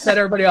thing you just set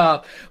everybody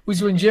off,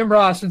 was when Jim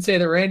Ross would say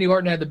that Randy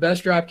Orton had the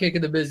best drop kick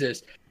in the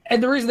business.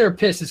 And the reason they were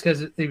pissed is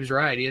because he was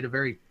right. He had a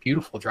very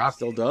beautiful drop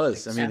Still kick.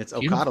 Does. I mean, it's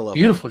Okada level.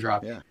 Beautiful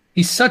drop. Yeah.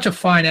 He's such a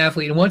fine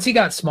athlete. And once he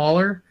got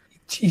smaller,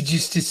 he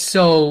just is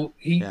so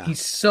he's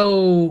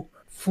so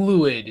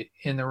fluid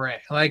in the ring.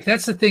 Like,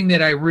 that's the thing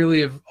that I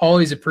really have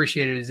always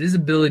appreciated, is his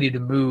ability to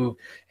move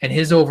and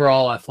his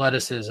overall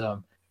athleticism.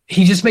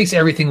 He just makes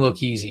everything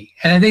look easy.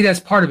 And I think that's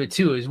part of it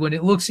too, is when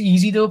it looks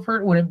easy to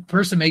when a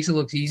person makes it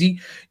look easy,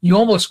 you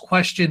almost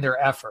question their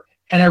effort.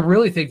 And I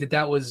really think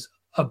that was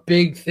a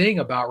big thing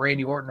about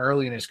Randy Orton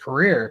early in his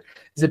career,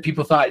 is that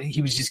people thought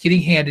he was just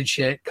getting handed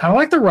shit, kind of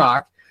like The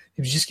Rock.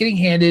 He was just getting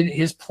handed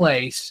his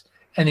place,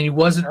 and then he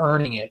wasn't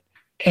earning it.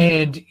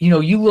 And,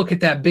 you look at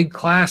that big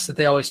class that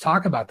they always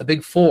talk about, the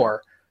big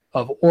 4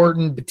 of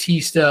Orton,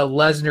 Batista,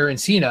 Lesnar,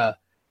 and Cena,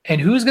 and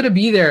who's going to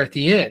be there at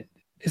the end?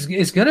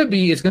 It's going to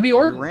be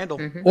Orton. Randall.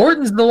 Mm-hmm.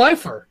 Orton's the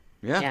lifer.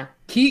 Yeah.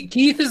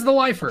 Keith is the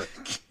lifer.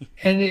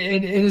 And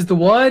it is the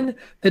one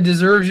that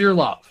deserves your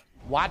love.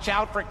 Watch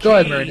out for Keith. Go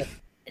ahead, Miranda.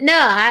 No,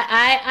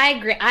 I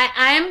agree.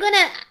 I am going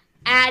to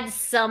add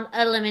some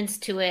elements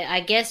to it,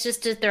 I guess,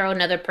 just to throw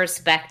another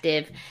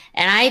perspective.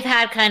 And I've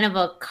had kind of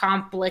a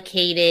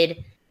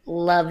complicated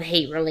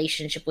love-hate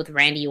relationship with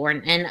Randy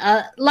Orton. And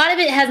a lot of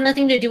it has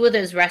nothing to do with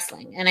his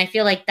wrestling. And I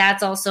feel like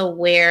that's also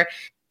where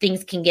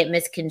things can get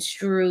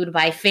misconstrued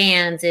by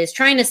fans, is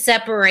trying to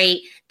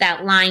separate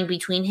that line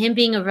between him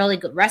being a really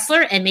good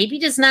wrestler and maybe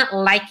just not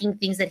liking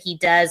things that he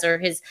does, or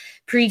his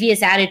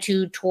previous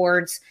attitude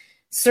towards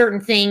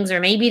certain things, or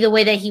maybe the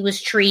way that he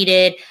was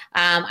treated.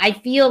 I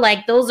feel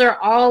like those are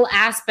all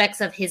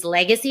aspects of his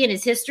legacy and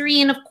his history.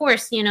 And of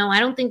course, you know, I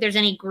don't think there's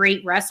any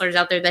great wrestlers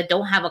out there that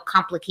don't have a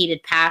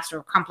complicated past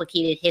or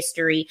complicated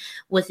history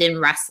within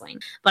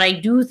wrestling. But I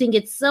do think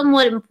it's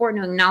somewhat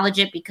important to acknowledge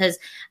it, because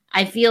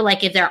I feel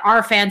like if there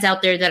are fans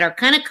out there that are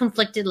kind of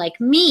conflicted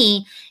like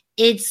me,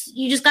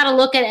 you just got to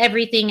look at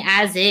everything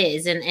as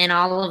is and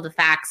all of the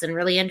facts and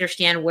really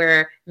understand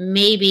where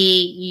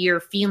maybe your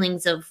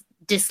feelings of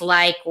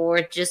dislike or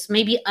just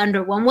maybe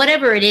underwhelmed,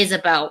 whatever it is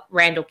about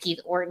Randall Keith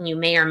Orton you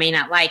may or may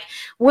not like,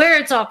 where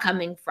it's all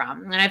coming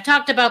from. And I've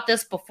talked about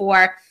this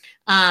before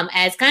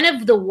as kind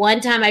of the one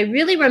time I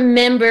really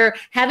remember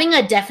having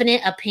a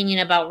definite opinion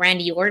about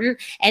Randy Orton,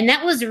 and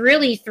that was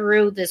really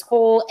through this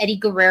whole Eddie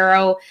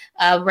Guerrero,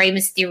 Rey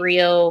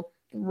Mysterio,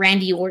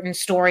 Randy Orton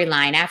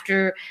storyline.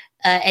 After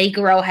Eddie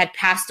Guerrero had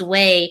passed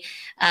away,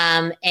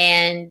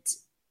 and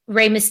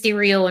Rey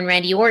Mysterio and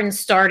Randy Orton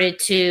started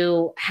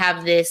to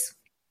have this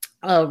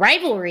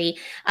rivalry,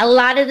 a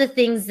lot of the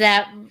things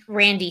that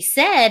Randy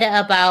said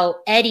about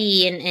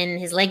Eddie and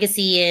his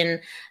legacy and,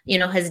 you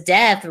know, his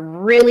death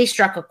really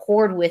struck a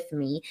chord with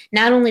me.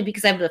 Not only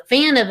because I'm a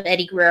fan of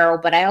Eddie Guerrero,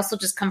 but I also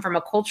just come from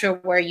a culture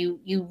where you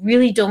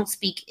really don't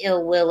speak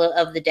ill will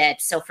of the dead.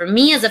 So for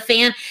me as a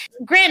fan,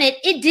 granted,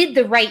 it did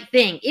the right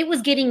thing. It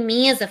was getting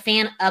me as a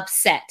fan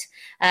upset.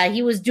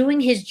 He was doing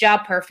his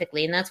job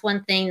perfectly. And that's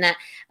one thing that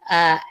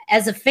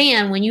as a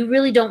fan, when you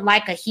really don't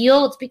like a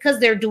heel, it's because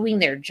they're doing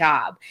their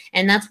job.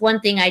 And that's one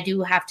thing I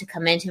do have to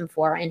commend him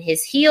for. In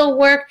his heel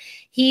work,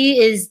 he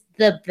is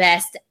the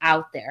best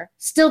out there,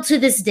 still to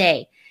this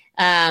day.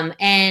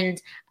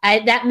 And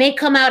that may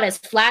come out as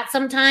flat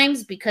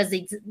sometimes because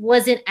it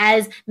wasn't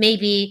as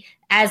maybe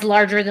as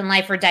larger than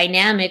life or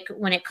dynamic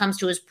when it comes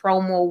to his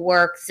promo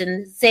works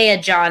and say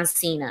a John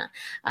Cena.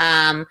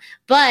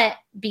 But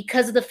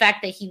because of the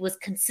fact that he was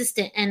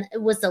consistent and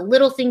it was the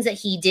little things that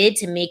he did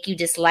to make you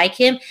dislike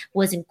him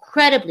was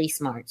incredibly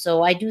smart.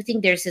 So I do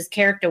think there's his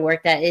character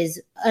work that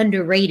is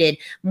underrated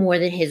more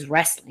than his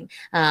wrestling.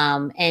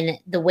 And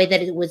the way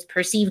that it was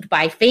perceived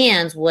by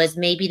fans was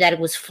maybe that it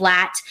was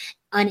flat,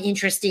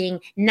 uninteresting,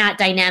 not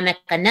dynamic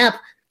enough,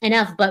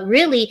 but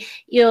really,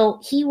 you know,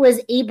 he was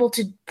able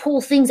to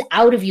pull things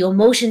out of you,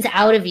 emotions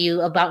out of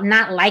you about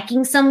not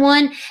liking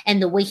someone,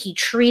 and the way he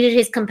treated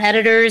his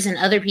competitors and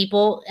other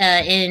people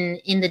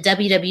in the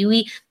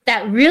WWE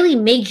that really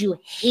made you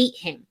hate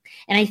him.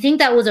 And I think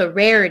that was a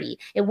rarity.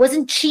 It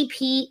wasn't cheap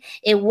heat.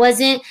 It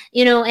wasn't,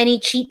 you know,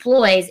 any cheap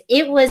ploys.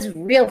 It was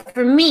real,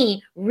 for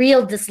me,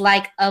 real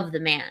dislike of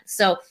the man.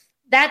 So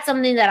that's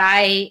something that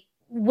I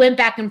went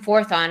back and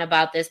forth on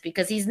about this,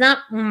 because he's not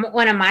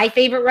one of my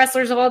favorite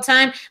wrestlers of all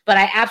time, but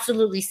I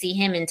absolutely see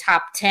him in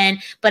top 10.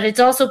 But it's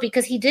also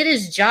because he did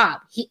his job.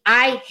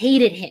 I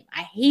hated him.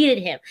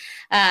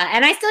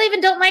 And I still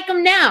even don't like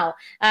him now.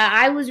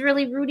 I was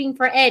really rooting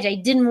for Edge. I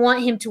didn't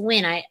want him to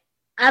win. I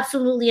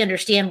absolutely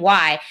understand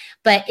why,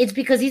 but it's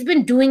because he's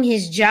been doing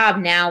his job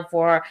now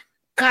for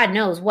God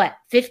knows what,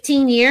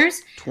 15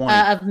 years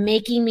of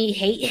making me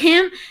hate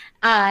him.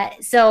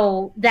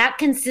 So that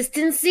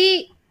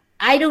consistency,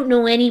 I don't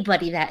know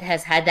anybody that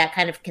has had that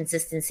kind of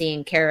consistency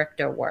in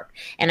character work,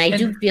 and I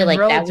do feel like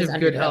that was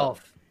good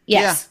health.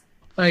 Yes,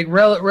 yeah. Like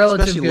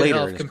relative good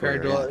health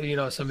compared to you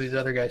know, some of these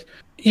other guys.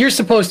 You're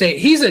supposed to.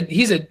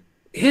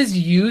 His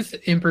youth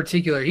in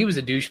particular, he was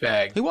a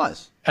douchebag. He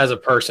was as a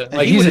person. And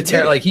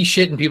like he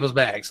shit in people's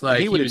bags.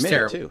 Like he would was admit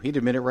terrible. it too. He'd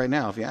admit it right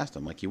now if you asked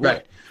him. Like he would.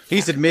 Right.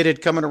 He's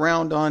admitted coming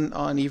around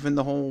on even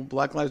the whole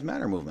Black Lives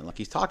Matter movement. Like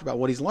he's talked about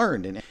what he's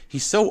learned, and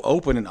he's so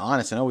open and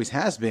honest, and always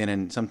has been.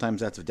 And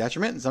sometimes that's a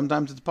detriment, and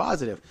sometimes it's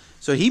positive.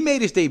 So he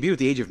made his debut at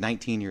the age of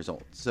 19 years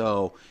old.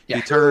 So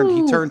he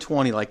turned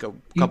 20 like a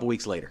couple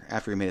weeks later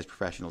after he made his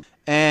professional.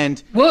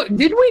 And well,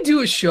 didn't we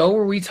do a show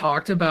where we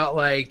talked about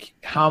like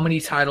how many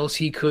titles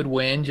he could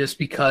win just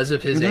because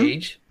of his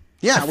age?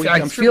 Yeah,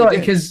 I feel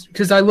like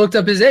because I looked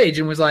up his age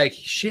and was like,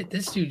 shit,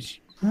 this dude's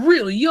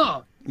really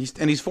young.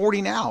 He's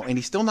 40 now, and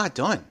he's still not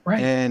done.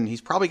 Right. And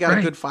he's probably got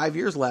a good 5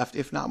 years left,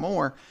 if not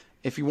more,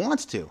 if he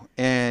wants to.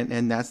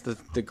 And that's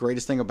the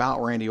greatest thing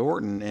about Randy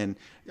Orton. And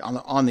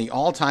on the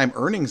all-time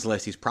earnings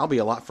list, he's probably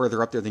a lot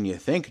further up there than you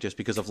think, just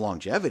because of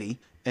longevity.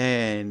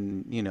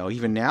 And you know,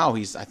 even now,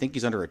 I think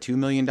he's under a $2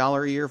 million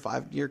a year,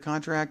 5-year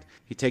contract.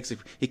 He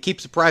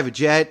keeps a private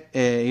jet.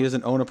 He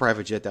doesn't own a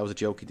private jet. That was a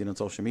joke he did on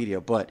social media,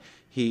 but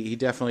he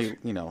definitely,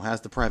 you know,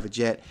 has the private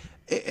jet.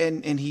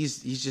 And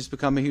he's just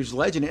become a huge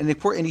legend.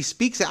 And he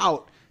speaks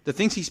out. The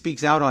things he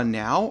speaks out on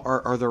now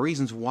are the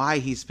reasons why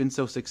he's been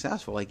so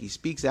successful. Like he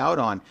speaks out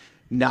on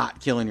not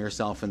killing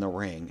yourself in the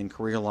ring and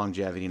career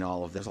longevity and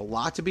all of. There's a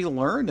lot to be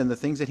learned in the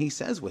things that he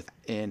says with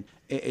it. And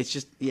it's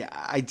just, yeah,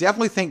 I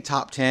definitely think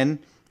top 10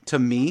 to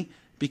me,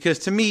 because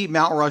to me,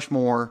 Mount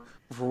Rushmore,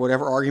 for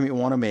whatever argument you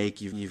want to make,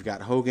 you've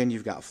got Hogan,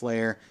 you've got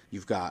Flair,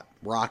 you've got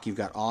Rock, you've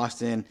got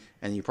Austin,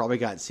 and you probably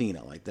got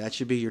Cena. Like that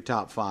should be your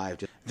top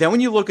 5. Then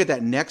when you look at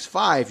that next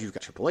 5, you've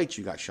got Triple H,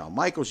 you got Shawn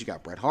Michaels, you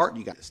got Bret Hart,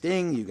 you got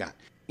Sting, you got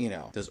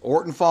does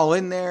Orton fall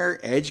in there?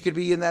 Edge could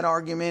be in that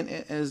argument,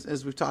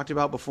 as we've talked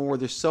about before.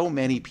 There's so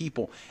many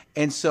people.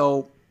 And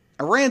so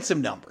I ran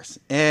some numbers,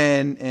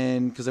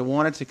 and because I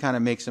wanted to kind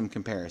of make some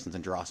comparisons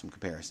and draw some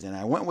comparisons. And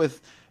I went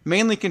with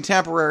mainly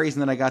contemporaries,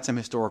 and then I got some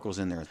historicals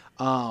in there.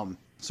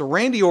 So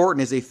Randy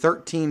Orton is a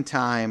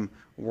 13-time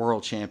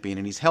world champion,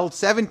 and he's held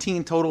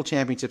 17 total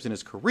championships in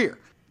his career.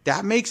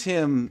 That makes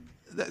him.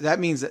 That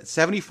means that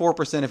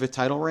 74% of his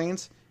title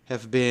reigns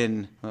have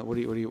been. What are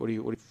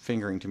you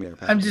fingering to me there,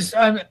 Pat? I'm just.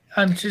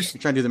 You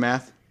trying to do the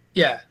math?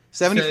 Yeah.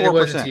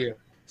 74%.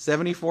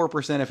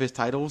 74% of his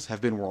titles have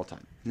been world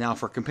titles. Now,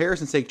 for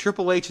comparison's sake,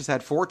 Triple H has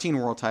had 14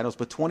 world titles,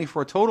 but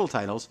 24 total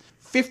titles.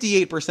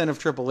 58% of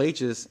Triple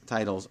H's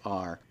titles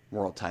are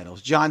world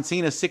titles. John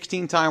Cena,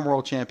 16-time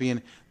world champion,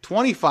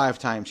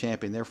 25-time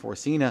champion. Therefore,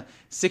 Cena,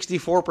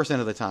 64%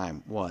 of the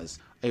time was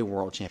a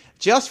world champion.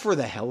 Just for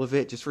the hell of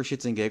it, just for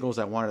shits and giggles,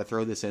 I wanted to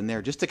throw this in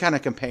there just to kind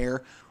of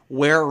compare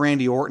where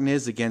Randy Orton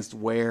is against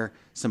where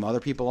some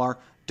other people are.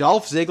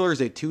 Dolph Ziggler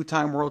is a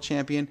 2-time world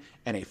champion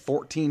and a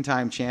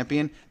 14-time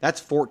champion.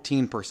 That's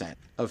 14%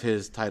 of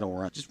his title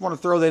run. Just want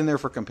to throw that in there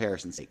for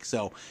comparison's sake.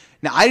 So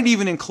now I didn't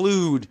even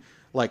include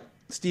like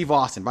Steve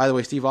Austin. By the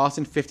way, Steve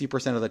Austin,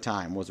 50% of the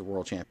time was a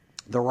world champion.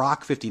 The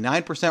Rock,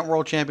 59%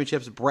 world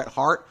championships. Bret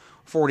Hart,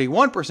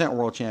 41%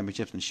 world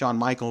championships. And Shawn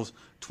Michaels,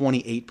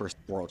 28%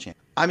 world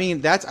champion. I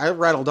mean, I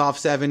rattled off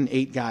 7,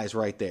 8 guys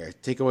right there.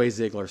 Take away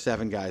Ziggler,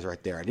 7 guys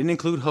right there. I didn't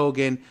include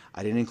Hogan.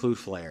 I didn't include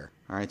Flair.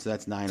 All right, so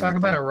that's 9. Talk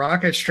about a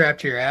rocket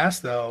strapped to your ass,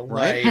 though.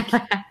 Right?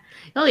 Like,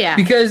 oh, yeah.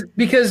 Because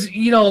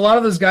a lot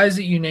of those guys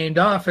that you named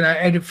off, and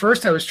at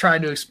first I was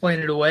trying to explain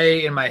it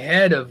away in my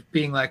head of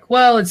being like,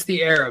 well, it's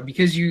the era.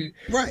 Because you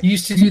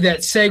used to do that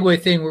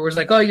segue thing where it was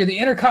like, oh, you're the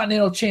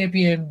Intercontinental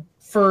Champion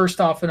first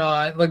off and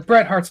on. Like,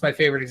 Bret Hart's my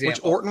favorite example.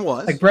 Which Orton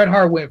was. Like, Bret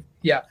Hart went,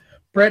 yeah.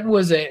 Bret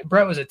was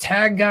a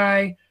tag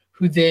guy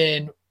who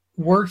then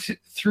worked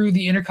through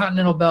the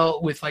Intercontinental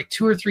belt with like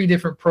 2 or 3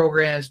 different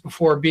programs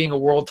before being a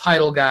world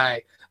title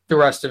guy the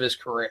rest of his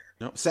career.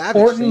 No,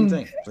 Savage, Orton, same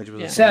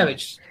thing.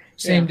 Savage,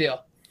 same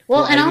deal.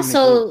 Well, and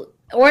also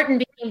Orton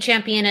became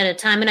champion at a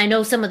time, and I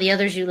know some of the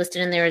others you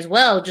listed in there as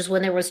well, just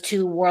when there was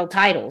 2 world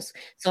titles.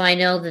 So I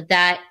know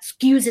that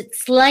skews it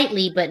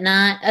slightly, but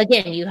not,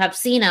 again, you have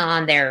Cena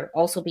on there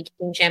also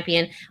became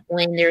champion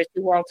when there's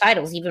 2 world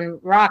titles. Even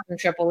Rock and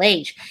Triple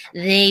H,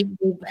 they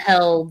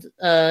held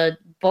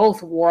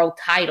both world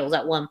titles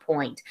at one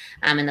point.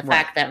 And the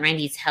fact that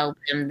Randy's held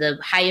them, the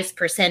highest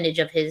percentage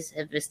of his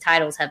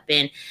titles have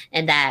been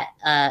in that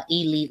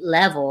elite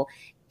level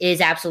is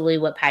absolutely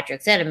what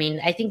Patrick said. I mean,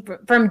 I think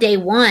from day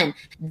one,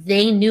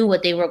 they knew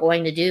what they were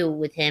going to do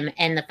with him.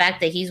 And the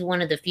fact that he's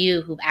one of the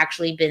few who've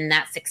actually been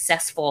that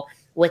successful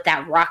with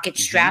that rocket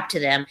strapped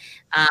to them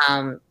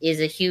is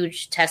a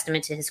huge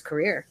testament to his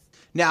career.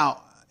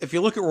 Now, if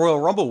you look at Royal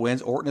Rumble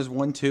wins, Orton has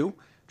won 2,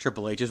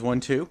 Triple H has won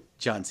 2,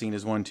 John Cena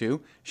has won 2,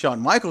 Shawn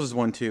Michaels has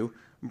won 2,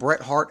 Bret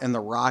Hart and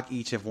The Rock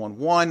each have won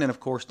 1, and of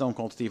course Stone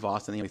Cold Steve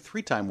Austin, the only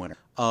 3-time winner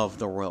of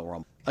the Royal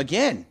Rumble.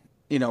 Again,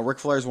 Ric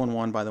Flair's won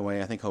 1, by the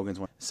way. I think Hogan's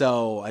won.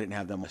 So I didn't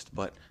have them listed,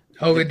 but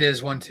Hogan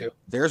does 1 too.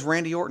 There's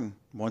Randy Orton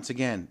once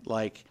again.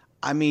 Like,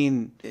 I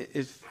mean,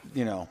 if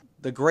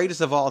the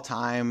greatest of all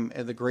time,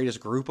 the greatest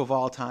group of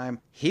all time,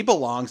 he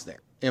belongs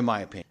there, in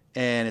my opinion.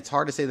 And it's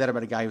hard to say that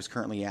about a guy who's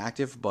currently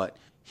active, but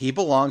he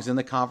belongs in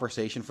the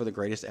conversation for the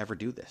greatest to ever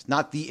do this.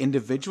 Not the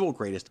individual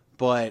greatest,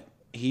 but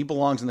he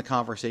belongs in the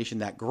conversation,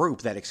 that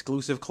group, that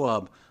exclusive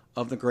club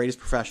of the greatest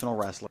professional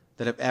wrestlers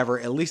that have ever,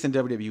 at least in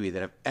WWE,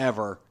 that have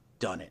ever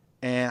done it.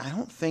 And I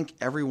don't think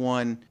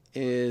everyone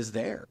is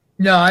there.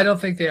 No, I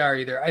don't think they are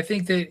either. I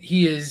think that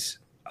he is,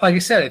 like I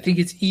said, I think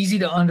it's easy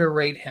to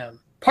underrate him.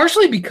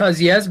 Partially because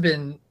he has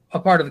been a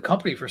part of the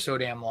company for so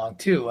damn long,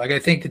 too. Like, I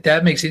think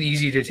that makes it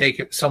easy to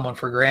take someone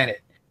for granted.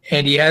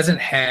 And he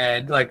hasn't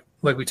had, like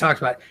we talked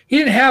about, he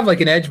didn't have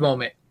like an Edge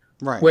moment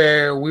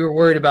where we were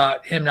worried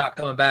about him not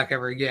coming back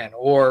ever again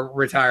or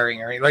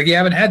retiring or anything. Like, you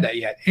haven't had that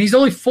yet. And he's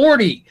only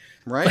 40.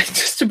 Right. Like,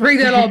 just to bring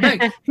that all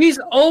back. He's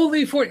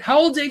only 40. How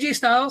old's AJ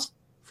Styles?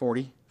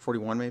 40,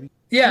 41 maybe?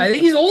 Yeah, I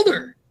think he's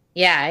older.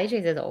 Yeah,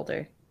 AJ is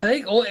older. I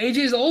think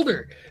AJ's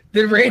older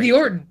than Randy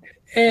Orton.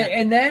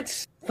 And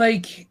that's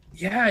like,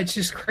 yeah, it's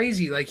just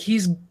crazy. Like,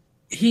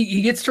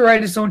 he gets to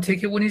write his own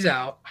ticket when he's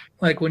out.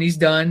 Like, when he's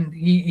done,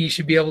 he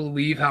should be able to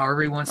leave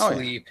however he wants to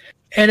leave.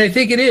 And I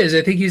think it is.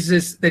 I think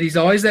he's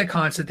always that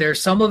constant there.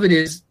 Some of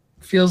it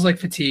feels like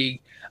fatigue.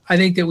 I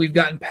think that we've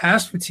gotten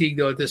past fatigue,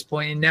 though, at this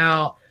point. And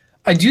now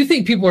I do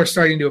think people are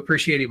starting to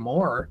appreciate him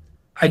more.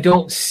 I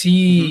don't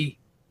see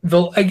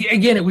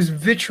again, it was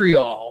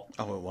vitriol.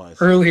 Oh, it was.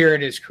 Earlier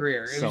in his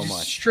career. It so was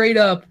much. Straight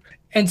up.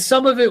 And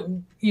some of it,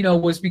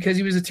 was because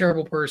he was a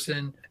terrible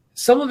person.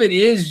 Some of it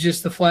is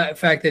just the flat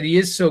fact that he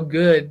is so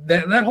good.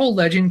 That whole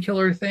Legend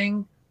Killer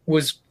thing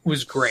was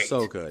great.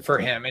 So good for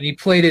him. And he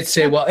played it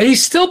so well. And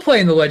he's still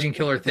playing the Legend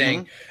Killer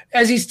thing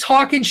as he's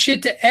talking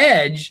shit to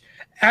Edge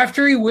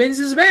after he wins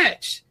his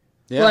match.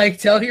 Yeah. Like,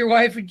 tell your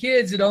wife and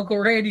kids that Uncle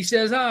Randy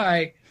says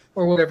hi,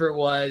 or whatever it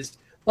was.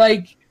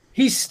 Like,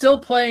 he's still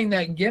playing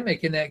that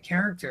gimmick and that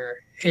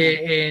character,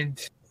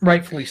 and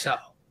rightfully so.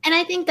 And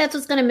I think that's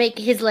what's going to make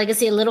his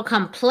legacy a little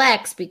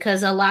complex,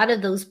 because a lot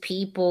of those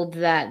people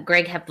that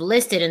Greg have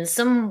listed in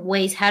some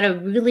ways had a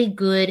really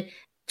good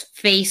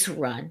face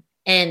run.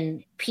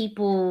 And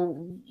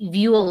people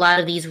view a lot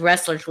of these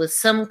wrestlers with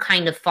some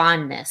kind of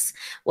fondness,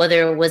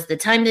 whether it was the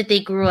time that they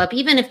grew up,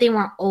 even if they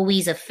weren't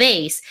always a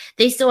face,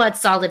 they still had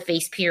solid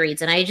face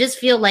periods. And I just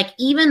feel like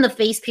even the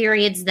face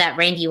periods that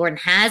Randy Orton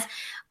has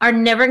are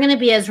never going to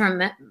be as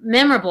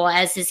memorable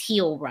as his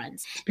heel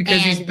runs.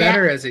 Because he's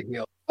better as a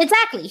heel.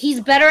 Exactly. He's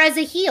better as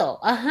a heel,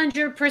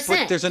 100%.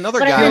 But there's another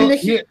guy. In the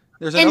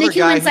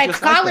human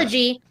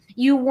psychology,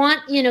 you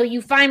want,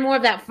 you find more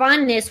of that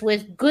fondness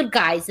with good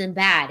guys than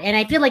bad. And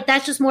I feel like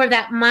that's just more of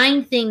that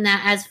mind thing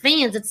that as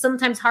fans, it's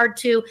sometimes hard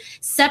to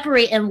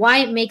separate, and why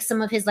it makes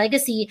some of his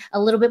legacy a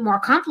little bit more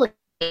complicated.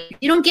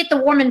 You don't get the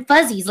warm and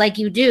fuzzies like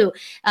you do.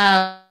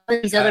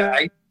 These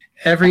other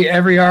every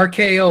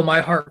RKO,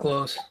 my heart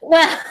glows.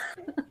 Well,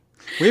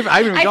 I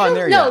haven't even gone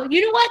there yet. No,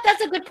 you know what?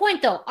 That's a good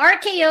point, though.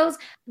 RKOs,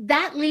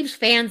 that leaves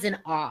fans in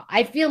awe.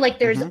 I feel like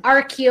there's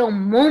RKO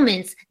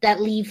moments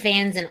that leave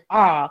fans in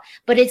awe,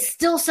 but it's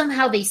still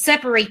somehow they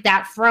separate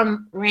that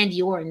from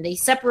Randy Orton. They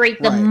separate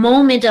the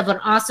moment of an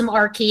awesome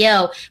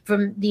RKO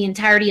from the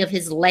entirety of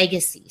his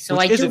legacy. So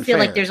I do feel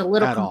like there's a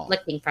little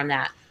conflicting from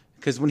that.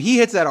 Because when he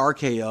hits that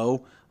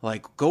RKO,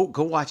 like go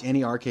watch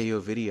any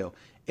RKO video.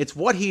 It's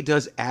what he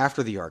does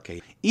after the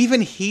RKO.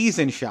 Even he's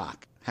in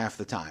shock half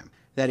the time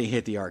that he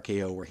hit the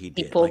RKO where he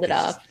did. He pulled it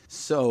off.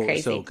 So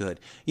good.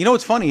 You know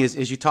what's funny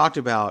is you talked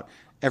about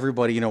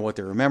everybody, what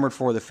they're remembered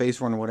for, the face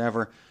run or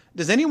whatever.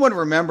 Does anyone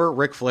remember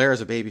Ric Flair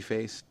as a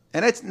babyface?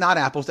 And it's not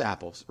apples to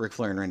apples, Ric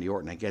Flair and Randy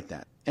Orton, I get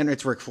that. And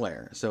it's Ric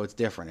Flair, so it's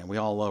different, and we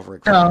all love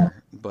Ric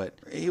Flair. But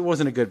he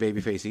wasn't a good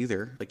babyface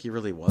either. Like, he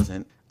really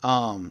wasn't.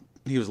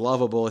 He was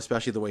lovable,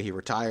 especially the way he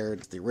retired.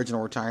 It's the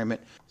original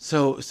retirement.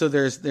 So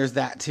there's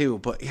that too.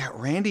 But yeah,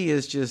 Randy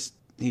is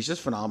he's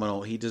just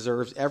phenomenal. He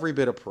deserves every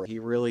bit of praise. He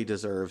really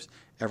deserves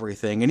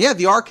everything. And yeah,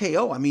 the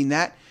RKO, I mean,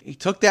 he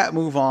took that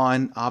move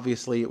on.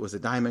 Obviously, it was a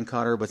diamond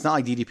cutter, but it's not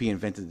like DDP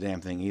invented the damn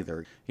thing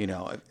either. In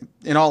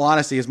all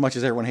honesty, as much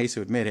as everyone hates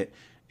to admit it,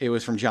 it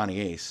was from Johnny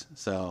Ace.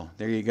 So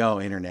there you go,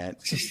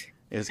 internet.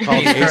 It's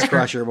called the Ace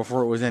Crusher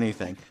before it was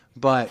anything.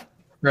 But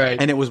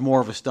right. And it was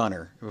more of a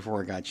stunner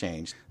before it got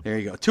changed. There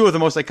you go. Two of the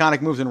most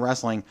iconic moves in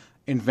wrestling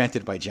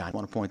invented by Johnny. I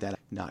want to point that out.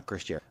 Not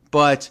Chris Jericho.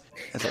 But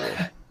that's a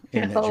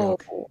little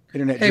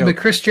internet joke. But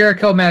Chris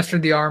Jericho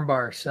mastered the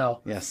armbar,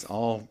 so. Yes,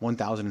 all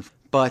 1,000.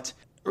 But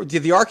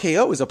the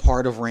RKO is a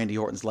part of Randy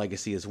Orton's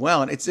legacy as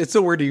well. And it's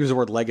so weird to use the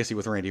word legacy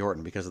with Randy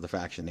Orton because of the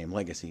faction name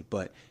Legacy.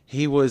 But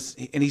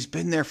he's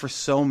been there for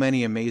so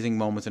many amazing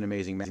moments and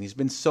amazing matches. He's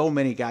been so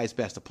many guys'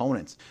 best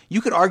opponents.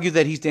 You could argue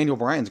that he's Daniel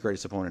Bryan's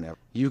greatest opponent ever.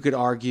 You could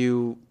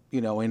argue,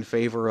 in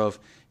favor of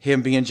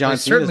him being John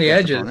Cena's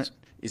best opponent.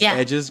 He's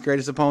Edge's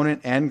greatest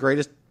opponent and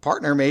greatest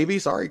partner, maybe.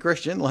 Sorry,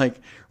 Christian. Like,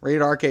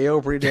 rated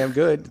RKO, pretty damn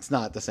good. It's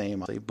not the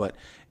same, but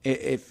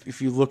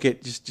if you look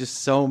at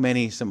just so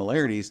many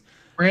similarities.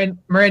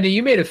 Miranda,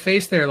 you made a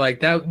face there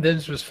like that.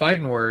 This was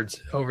fighting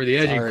words over the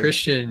edge. And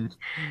Christian.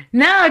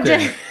 No,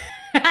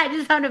 I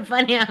just found it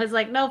funny. I was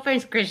like, no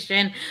offense,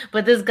 Christian,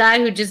 but this guy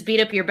who just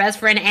beat up your best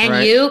friend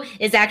and you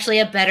is actually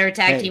a better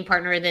tag team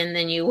partner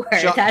than you were.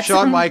 That's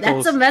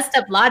a messed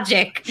up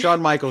logic.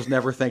 Shawn Michaels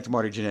never thanked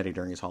Marty Jannetty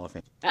during his Hall of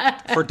Fame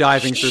for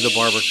diving through the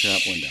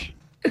barbershop window.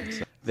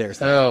 So there's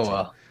that. Oh,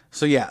 well.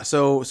 So yeah,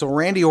 so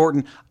Randy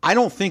Orton, I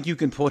don't think you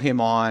can put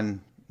him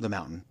on the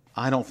mountain.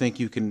 I don't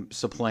think you can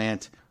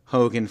supplant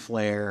Hogan,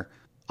 Flair,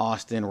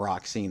 Austin,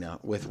 Rock, Cena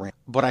with Randy.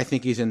 But I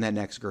think he's in that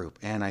next group.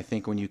 And I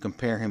think when you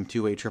compare him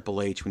to a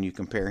Triple H, when you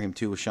compare him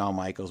to a Shawn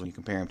Michaels, when you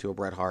compare him to a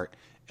Bret Hart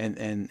and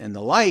the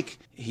like,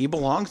 he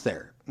belongs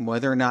there.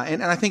 Whether or not,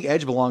 and I think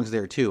Edge belongs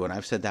there too. And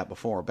I've said that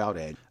before about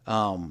Edge.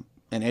 And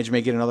Edge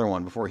may get another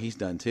one before he's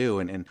done too.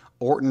 And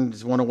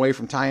Orton's one away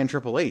from tying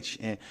Triple H.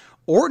 And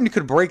Orton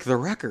could break the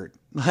record.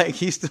 Like,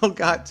 he's still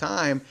got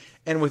time.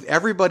 And with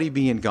everybody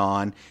being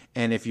gone,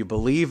 and if you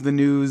believe the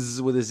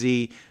news with a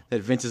Z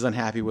that Vince is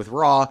unhappy with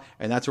Raw,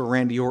 and that's where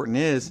Randy Orton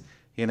is,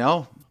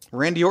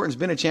 Randy Orton's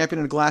been a champion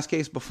in a glass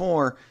case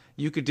before.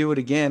 You could do it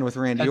again with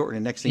Randy Orton,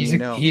 and next thing you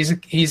know,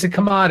 he's a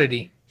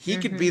commodity. He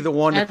could be the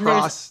one to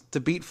cross to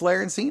beat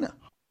Flair and Cena.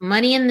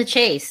 Money in the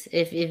chase.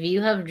 If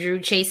you have Drew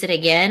chase it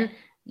again,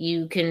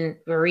 you can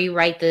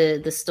rewrite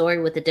the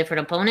story with a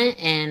different opponent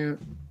and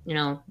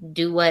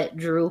do what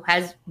Drew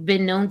has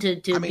been known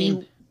to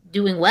be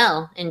doing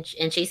well and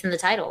chasing the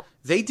title.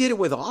 They did it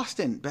with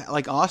Austin.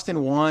 Like,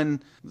 Austin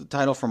won the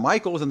title from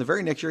Michaels, and the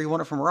very next year he won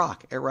it from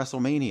Rock at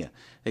WrestleMania.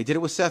 They did it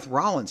with Seth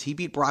Rollins. He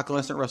beat Brock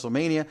Lesnar at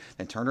WrestleMania,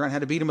 then turned around and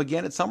had to beat him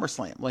again at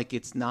SummerSlam. Like,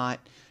 it's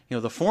not,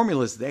 the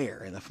formula's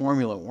there, and the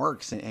formula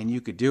works, and you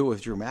could do it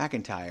with Drew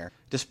McIntyre,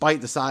 despite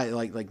the size.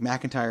 Like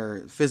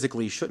McIntyre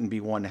physically shouldn't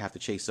be one to have to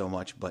chase so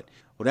much, but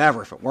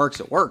whatever. If it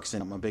works, it works,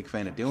 and I'm a big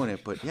fan of doing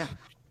it. But yeah,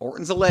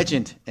 Orton's a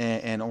legend,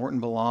 and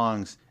Orton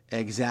belongs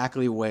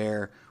exactly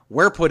where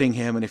we're putting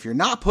him. And if you're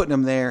not putting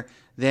him there,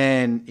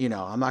 then,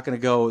 I'm not going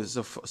to go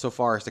so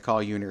far as to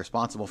call you an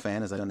irresponsible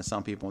fan, as I've done to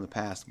some people in the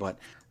past, but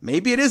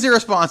maybe it is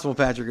irresponsible,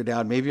 Patrick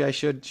O'Dowd. Maybe I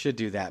should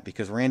do that,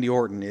 because Randy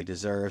Orton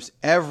deserves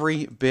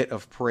every bit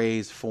of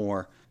praise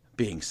for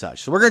being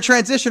such. So we're going to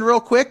transition real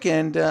quick,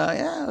 and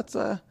let's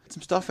get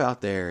some stuff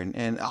out there.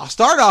 And I'll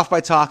start off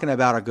by talking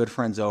about our good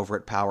friends over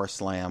at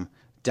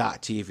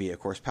PowerSlam.tv. Of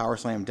course,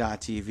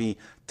 PowerSlam.tv,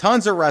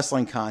 tons of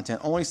wrestling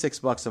content, only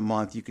 $6 a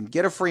month. You can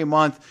get a free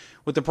month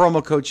with the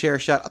promo code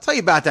ChairShot. I'll tell you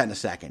about that in a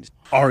second.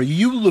 Are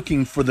you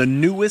looking for the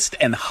newest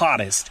and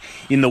hottest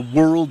in the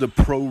world of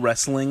pro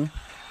wrestling?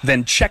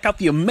 Then check out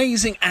the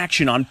amazing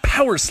action on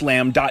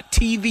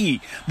PowerSlam.tv,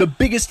 the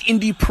biggest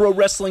indie pro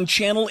wrestling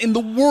channel in the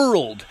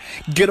world.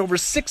 Get over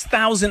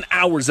 6,000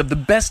 hours of the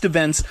best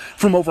events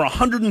from over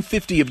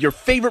 150 of your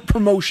favorite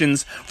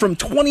promotions from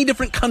 20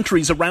 different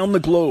countries around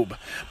the globe.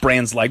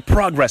 Brands like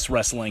Progress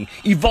Wrestling,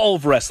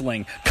 Evolve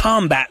Wrestling,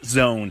 Combat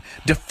Zone,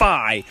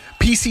 Defy,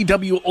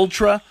 PCW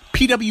Ultra,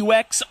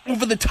 PWX,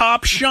 Over the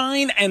Top,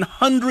 Shine, and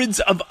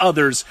hundreds of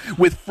others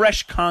with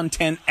fresh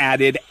content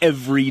added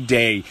every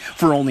day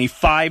for only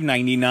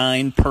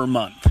 $5.99 per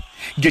month.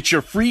 Get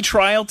your free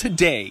trial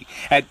today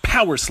at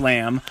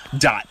PowerSlam.tv.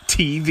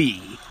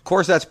 Of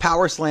course, that's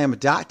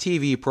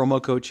PowerSlam.tv, promo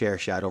code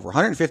ChairShot. Over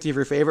 150 of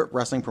your favorite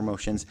wrestling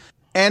promotions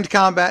and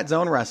Combat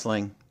Zone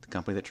Wrestling, the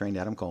company that trained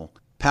Adam Cole.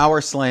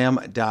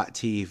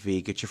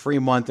 PowerSlam.tv. Get your free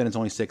month, and it's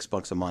only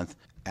 $6 a month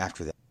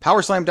after that.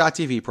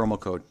 PowerSlam.tv, promo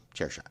code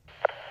ChairShot.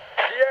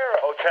 Sierra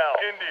Hotel,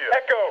 India,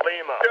 Echo,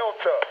 Lima,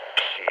 Delta,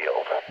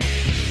 Shield.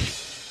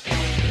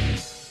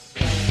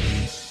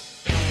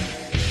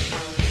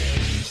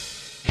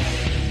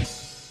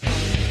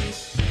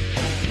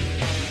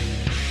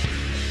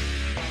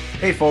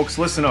 Hey folks,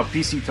 listen up,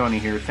 PC Tony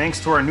here. Thanks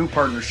to our new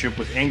partnership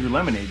with Angry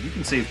Lemonade, you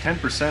can save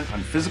 10%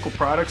 on physical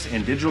products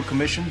and digital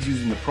commissions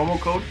using the promo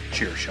code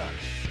ChairShot.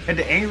 Head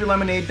to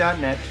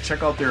angrylemonade.net to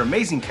check out their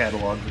amazing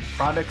catalog of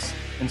products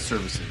and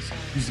services.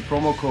 Use the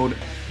promo code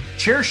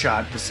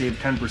ChairShot to save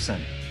 10%.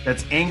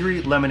 That's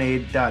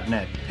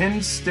angrylemonade.net.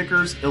 Pins,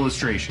 stickers,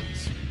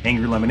 illustrations.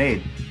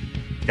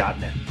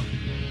 angrylemonade.net.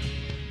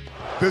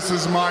 This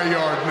is my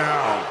yard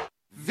now.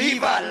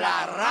 Viva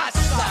la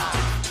raza!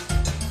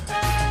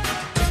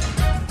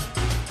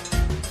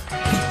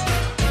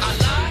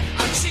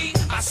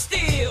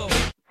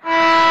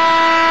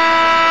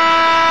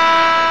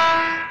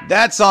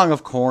 That song,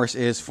 of course,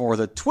 is for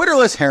the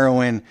Twitterless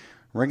heroine,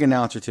 ring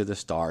announcer to the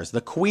stars, the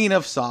queen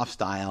of soft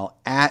style,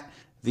 at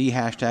the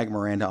hashtag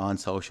Miranda on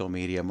social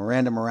media,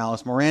 Miranda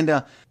Morales.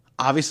 Miranda,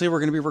 obviously we're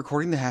going to be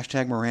recording the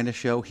hashtag Miranda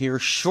show here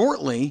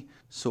shortly.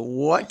 So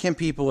what can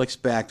people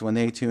expect when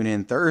they tune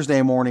in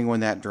Thursday morning when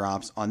that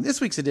drops on this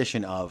week's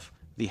edition of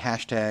the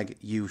hashtag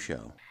You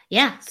Show?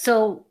 Yeah,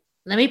 so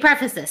let me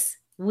preface this.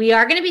 We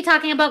are going to be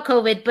talking about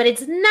COVID, but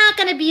it's not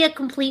going to be a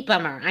complete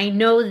bummer. I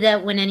know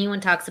that when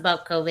anyone talks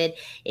about COVID,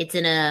 it's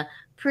in a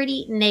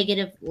pretty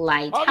negative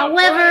light.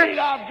 However,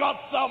 I've got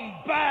some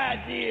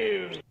bad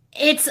news.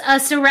 It's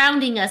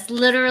surrounding us,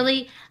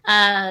 literally.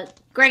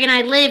 Greg and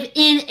I live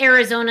in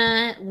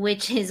Arizona,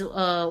 which is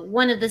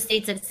one of the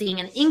states that's seeing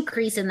an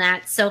increase in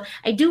that. So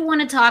I do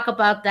want to talk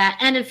about that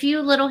and a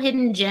few little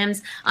hidden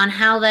gems on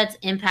how that's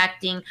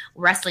impacting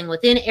wrestling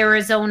within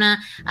Arizona.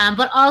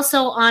 But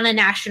also on a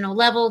national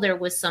level, there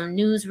was some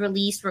news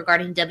released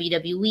regarding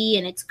WWE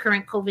and its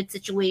current COVID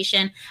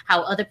situation,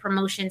 how other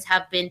promotions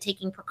have been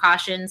taking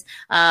precautions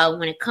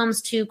when it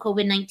comes to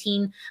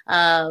COVID-19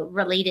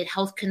 related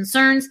health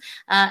concerns,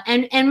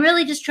 and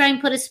really just try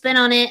and put a spin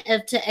on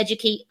it to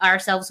educate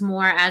ourselves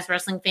more as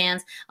wrestling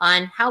fans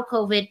on how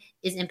COVID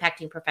is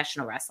impacting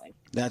professional wrestling.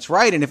 That's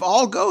right. And if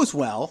all goes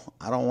well,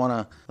 I don't want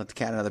to let the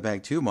cat out of the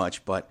bag too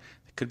much, but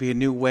it could be a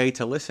new way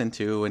to listen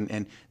to,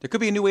 and there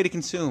could be a new way to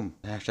consume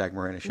the hashtag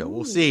Miranda Show.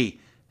 We'll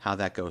see how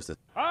that goes. All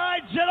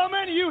right,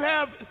 gentlemen, you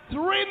have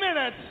 3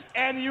 minutes,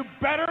 and you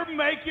better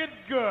make it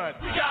good.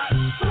 We got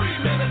 3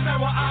 minutes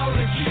and we're out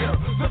of here.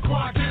 The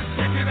clock is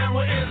ticking and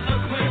we're in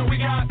the clear. We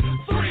got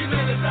 3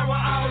 minutes and we're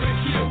out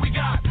of here. We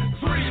got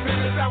 3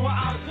 minutes and we're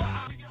out of here.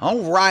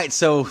 All right,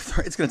 so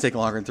it's going to take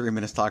longer than 3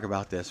 minutes to talk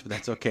about this, but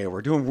that's okay.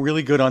 We're doing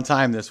really good on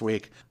time this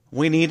week.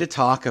 We need to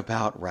talk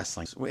about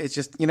wrestling. It's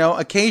just,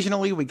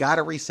 occasionally we got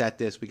to reset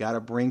this. We got to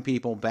bring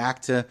people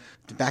back to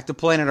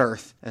planet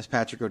Earth, as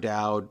Patrick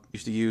O'Dowd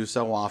used to use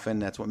so often.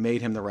 That's what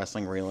made him the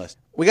wrestling realist.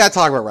 We got to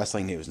talk about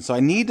wrestling news. And so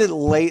I need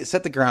to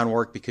set the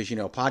groundwork because,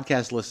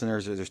 podcast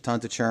listeners, there's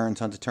tons of churn,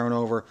 tons of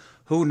turnover.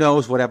 Who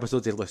knows what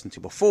episodes they listened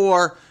to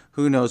before?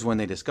 Who knows when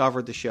they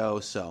discovered the show?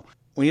 So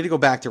we need to go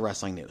back to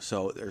wrestling news.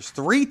 So there's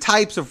 3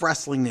 types of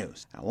wrestling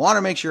news. I want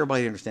to make sure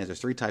everybody understands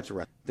there's 3 types of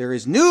wrestling. There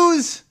is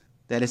news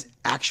that is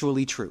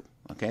actually true.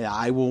 Okay,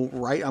 I'm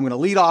going to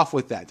lead off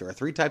with that. There are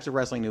 3 types of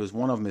wrestling news.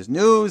 One of them is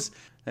news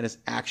that is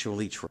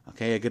actually true.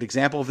 Okay, a good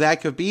example of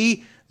that could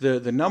be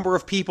the number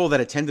of people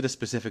that attended a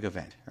specific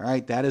event. All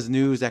right, that is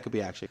news that could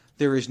be actually.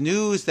 There is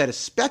news that is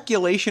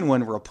speculation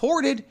when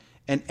reported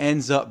and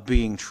ends up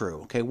being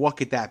true. Okay, what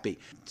could that be?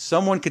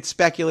 Someone could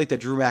speculate that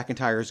Drew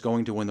McIntyre is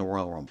going to win the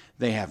Royal Rumble.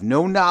 They have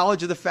no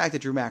knowledge of the fact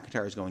that Drew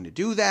McIntyre is going to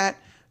do that.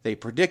 They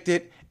predict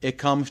it. It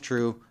comes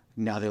true.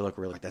 Now they look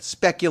really like that's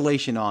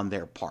speculation on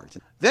their part.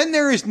 Then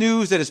there is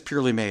news that is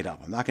purely made up.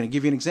 I'm not going to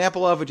give you an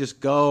example of it. Just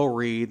go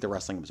read the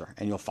Wrestling Observer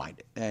and you'll find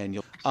it. And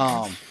you'll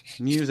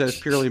news that is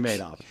purely made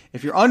up.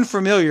 If you're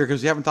unfamiliar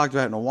because we haven't talked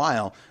about it in a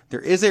while,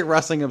 there is a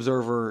Wrestling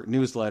Observer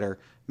newsletter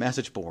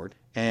message board,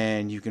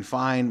 and you can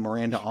find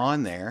Miranda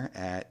on there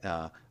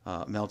at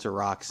Melter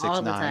Rock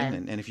 69.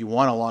 And if you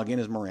want to log in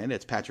as Miranda,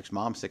 it's Patrick's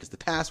mom sick is the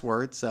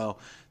password. So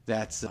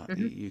that's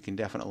you can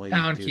definitely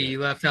pound do key. that. You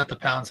left out the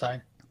pound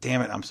sign.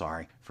 Damn it, I'm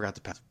sorry. Forgot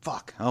the pound.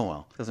 Fuck. Oh,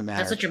 well. Doesn't matter.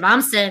 That's what your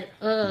mom said.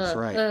 That's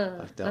right.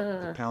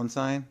 The pound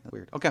sign?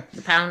 Weird. Okay.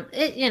 The pound,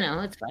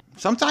 it's fine.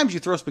 Sometimes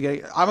you throw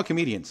spaghetti. I'm a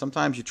comedian.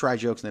 Sometimes you try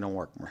jokes and they don't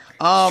work.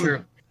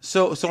 True.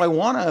 So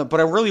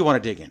I really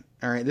want to dig in.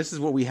 All right. This is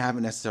what we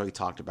haven't necessarily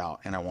talked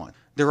about, and I want.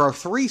 There are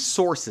 3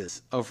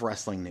 sources of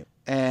wrestling news,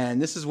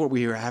 and this is what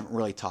we haven't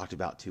really talked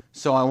about too.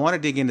 So I want to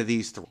dig into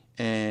these 3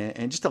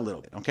 and just a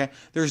little bit. Okay.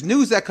 There's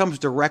news that comes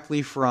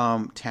directly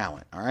from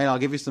talent. All right. I'll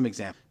give you some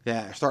examples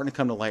that are starting to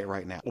come to light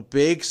right now. A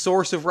big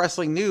source of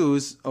wrestling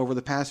news over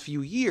the past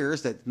few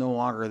years that no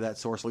longer that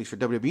source, at least for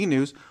WWE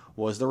news,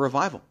 was The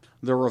Revival.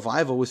 The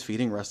Revival was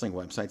feeding wrestling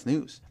websites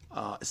news.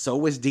 So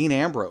was Dean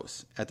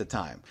Ambrose at the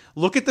time.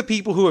 Look at the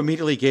people who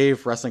immediately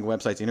gave wrestling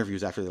websites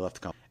interviews after they left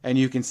the company. And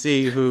you can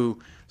see who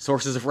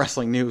sources of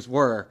wrestling news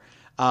were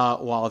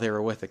while they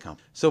were with the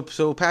company.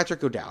 So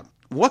Patrick O'Dowd,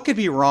 what could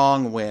be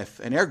wrong with,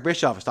 and Eric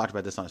Bischoff has talked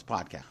about this on his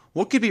podcast,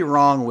 what could be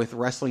wrong with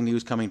wrestling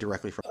news coming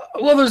directly from...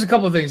 Well, there's a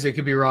couple of things that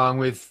could be wrong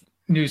with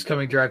news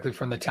coming directly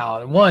from the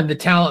talent. One, the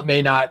talent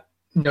may not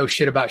know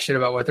shit about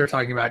what they're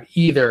talking about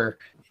either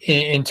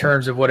in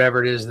terms of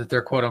whatever it is that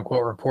they're quote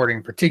unquote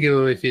reporting,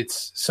 particularly if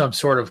it's some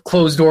sort of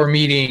closed door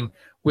meeting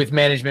with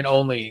management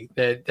only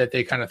that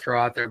they kind of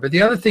throw out there. But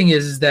the other thing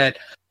is that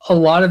a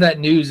lot of that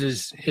news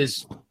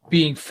is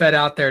being fed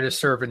out there to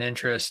serve an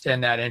interest,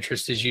 and that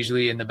interest is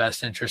usually in the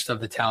best interest of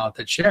the talent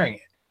that's sharing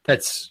it.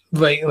 That's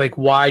like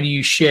why do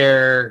you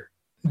share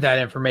that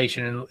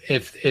information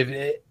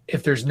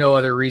if there's no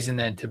other reason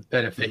than to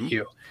benefit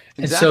you?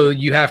 And so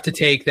you have to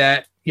take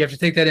that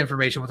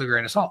information with a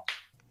grain of salt.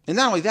 And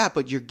not only that,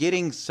 but you're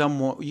getting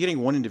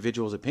one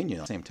individual's opinion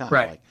at the same time.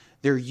 Right.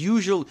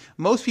 Like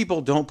most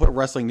people don't put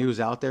wrestling news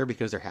out there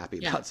because they're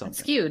happy about something. It's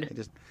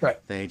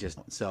skewed.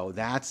 So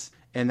that's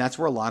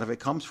where a lot of it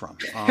comes from.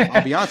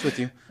 I'll be honest with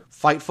you.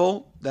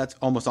 Fightful, that's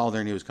almost all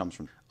their news comes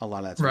from. A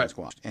lot of that's right.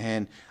 Squash.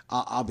 And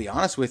I'll be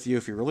honest with you,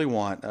 if you really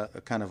want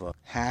a kind of a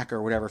hack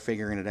or whatever,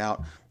 figuring it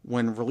out,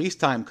 when release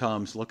time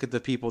comes, look at the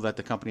people that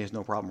the company has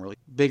no problem really.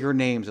 Bigger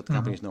names that the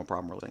company has no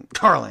problem really.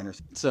 Carl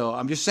Anderson. So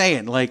I'm just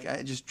saying,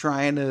 just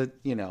trying to,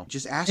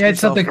 just ask yourself. You had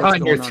something caught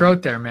in your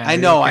throat there, man. I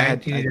know.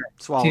 Okay. I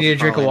swallowed. Do you need a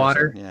drink of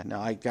water? Yeah.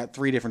 No, I got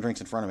 3 different drinks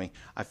in front of me.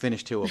 I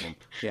finished 2 of them.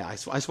 Yeah, I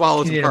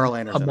swallowed some Carl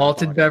Anderson. A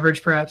malted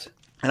beverage, perhaps?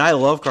 And I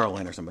love Carl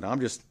Anderson, but I'm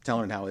just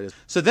telling how it is.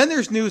 So then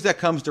there's news that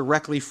comes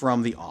directly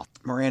from the office.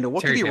 Miranda,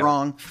 what could be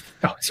wrong?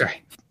 Oh,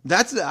 sorry.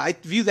 I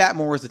view that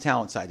more as the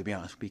talent side, to be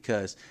honest,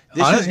 because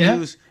this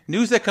is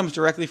news that comes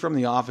directly from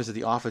the office that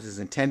the office is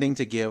intending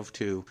to give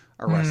to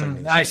a wrestling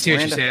news. I see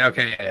Miranda, what you're saying.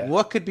 Okay. Yeah.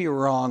 What could be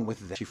wrong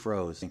with that? She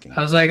froze thinking.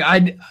 I was like, I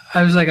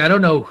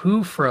don't know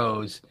who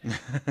froze.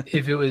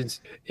 if it was,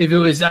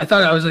 I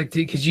thought I was like,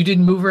 because you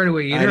didn't move right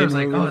away either. I was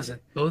like,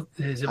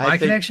 is it my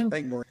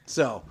connection?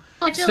 So.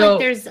 I feel like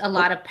there's a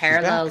lot of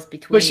parallels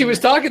between. But she was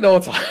talking the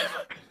whole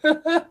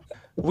time.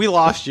 We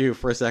lost you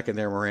for a second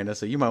there, Miranda,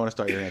 so you might want to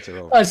start your answer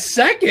over. A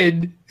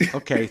second?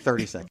 Okay,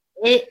 30 seconds.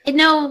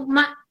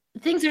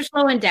 Things are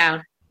slowing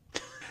down.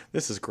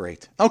 This is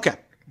great. Okay,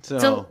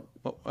 so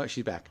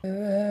she's back.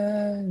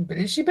 But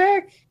is she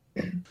back?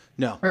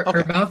 No.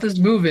 Her mouth is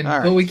moving,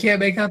 but we can't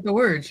make out the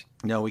words.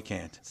 No, we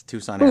can't. It's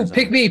Tucson. Ooh,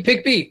 pick me.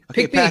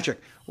 Okay, Patrick.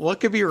 What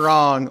could be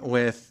wrong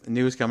with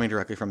news coming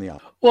directly from the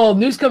office? Well,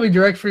 news coming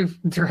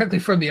directly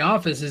from the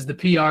office is the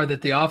PR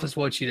that the office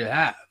wants you to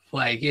have.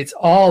 Like, it's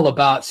all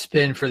about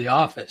spin for the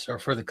office or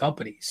for the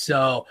company.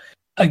 So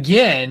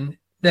again,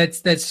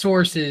 that's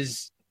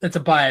a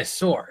biased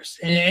source.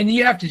 And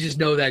you have to just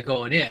know that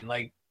going in.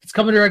 Like, it's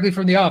coming directly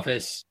from the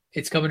office.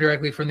 It's coming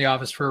directly from the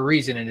office for a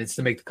reason, and it's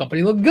to make the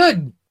company look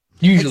good.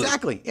 Usually.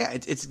 Exactly. Yeah,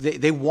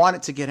 they want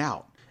it to get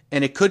out.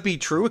 And it could be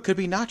true, it could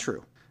be not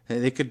true.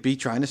 They could be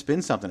trying to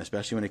spin something,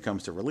 especially when it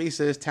comes to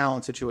releases,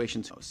 talent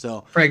situations.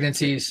 So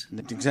pregnancies.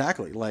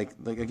 Exactly. Like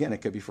again, it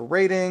could be for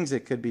ratings.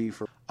 It could be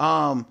for.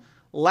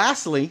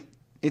 Lastly,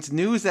 it's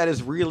news that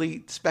is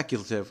really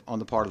speculative on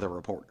the part of the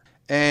reporter,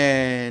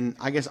 and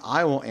I guess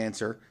I will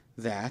answer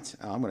that.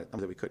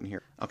 That we couldn't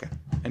hear. Okay,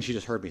 and she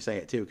just heard me say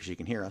it too because she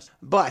can hear us.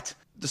 But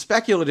the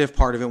speculative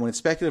part of it, when it's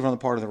speculative on the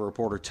part of the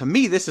reporter, to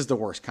me, this is the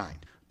worst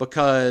kind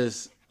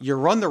because you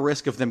run the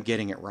risk of them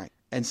getting it right.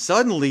 And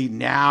suddenly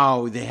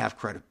now they have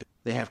credibility.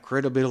 They have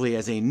credibility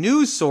as a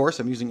news source.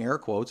 I'm using air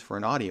quotes for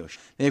an audio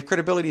show. They have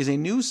credibility as a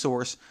news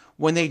source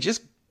when they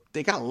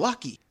got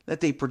lucky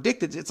that they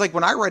predicted. It's like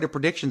when I write a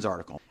predictions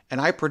article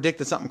and I predict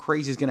that something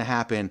crazy is going to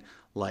happen,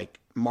 like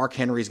Mark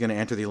Henry is going to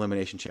enter the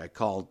elimination chamber. I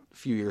called a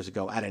few years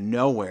ago out of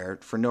nowhere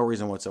for no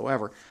reason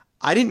whatsoever.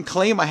 I didn't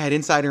claim I had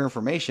insider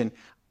information.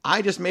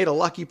 I just made a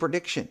lucky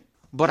prediction.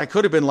 But I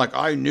could have been like,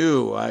 I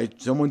knew,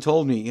 someone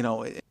told me,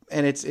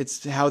 and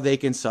it's how they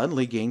can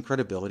suddenly gain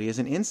credibility as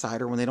an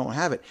insider when they don't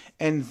have it.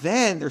 And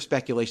then their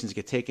speculations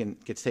gets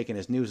taken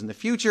as news in the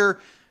future,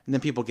 and then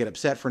people get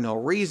upset for no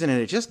reason,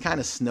 and it just kind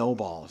of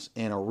snowballs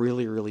in a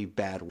really, really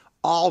bad way,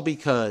 all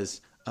because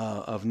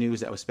of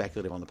news that was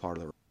speculative on the part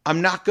of the. I'm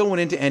not going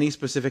into any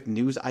specific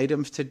news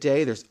items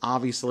today. There's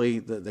obviously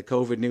the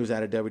COVID news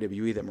out of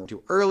WWE that we went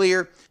to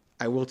earlier.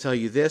 I will tell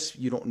you this,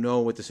 you don't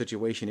know what the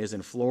situation is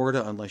in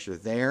Florida unless you're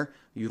there.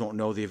 You don't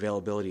know the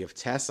availability of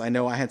tests. I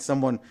know I had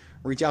someone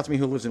reach out to me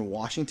who lives in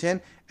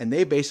Washington, and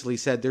they basically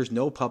said there's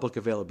no public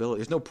availability.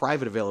 There's no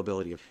private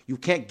availability. You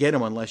can't get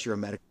them unless you're a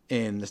medic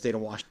in the state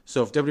of Washington.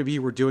 So if WWE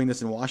were doing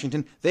this in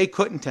Washington, they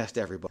couldn't test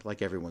everybody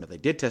like everyone. If they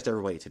did test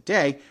everybody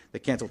today, they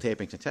canceled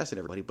tapings and tested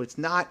everybody. But it's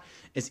not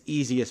as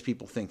easy as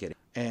people think it is.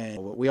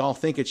 And we all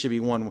think it should be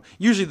one.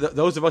 Usually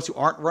those of us who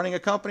aren't running a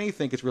company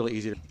think it's really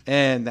easy.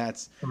 And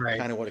that's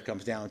kind of what it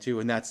comes down to.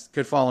 And that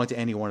could fall into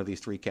any one of these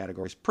three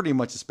categories, pretty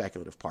much the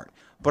speculative part.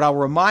 But I'll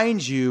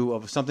remind you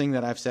of something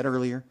that I've said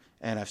earlier,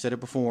 and I've said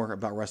it before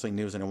about wrestling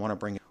news, and I want to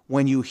bring it.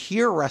 When you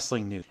hear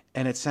wrestling news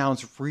and it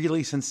sounds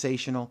really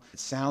sensational, it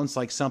sounds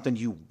like something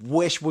you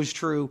wish was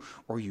true,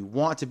 or you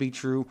want to be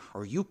true,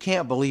 or you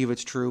can't believe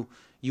it's true,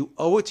 you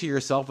owe it to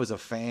yourself as a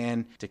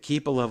fan to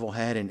keep a level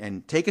head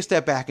and take a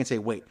step back and say,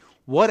 wait,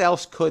 what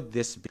else could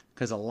this be?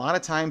 Because a lot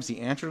of times the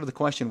answer to the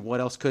question, what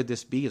else could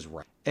this be, is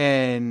right.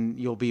 And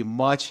you'll be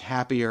much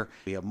happier,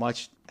 be a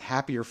much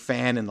happier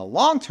fan in the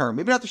long term,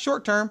 maybe not the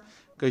short term,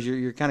 because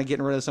you're kind of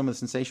getting rid of some of the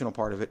sensational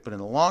part of it, but in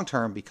the long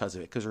term because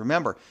of it. Because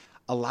remember,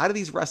 a lot of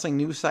these wrestling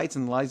news sites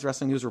and a lot of these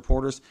wrestling news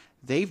reporters,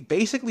 they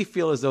basically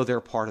feel as though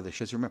they're part of the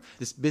show. Remember,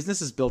 this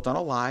business is built on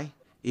a lie,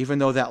 even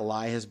though that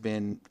lie has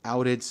been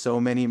outed so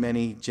many,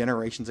 many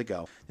generations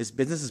ago. This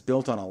business is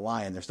built on a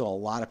lie, and there's still a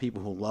lot of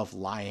people who love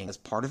lying as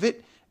part of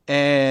it.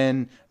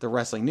 And the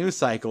wrestling news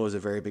cycle is a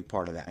very big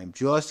part of that. I'm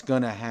just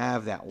going to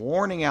have that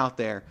warning out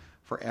there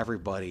for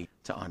everybody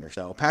to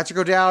understand. So Patrick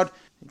O'Dowd,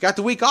 got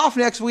the week off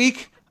next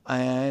week.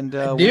 And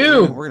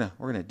we're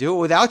gonna do it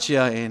without you.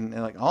 And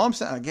like all I'm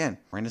saying again,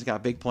 Miranda's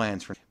got big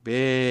plans.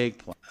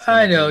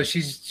 I know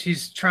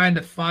she's trying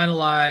to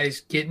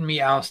finalize getting me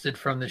ousted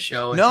from the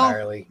show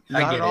entirely.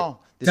 Not at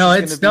all.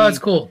 It's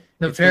cool.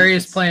 The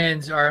various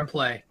plans are in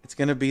play. It's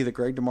going to be the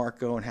Greg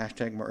DeMarco and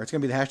it's going to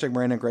be the hashtag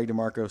Miranda and Greg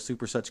DeMarco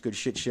Super Such Good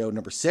Shit Show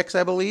number 6,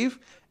 I believe.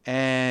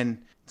 And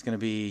it's going to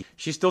be.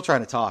 She's still trying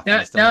to talk.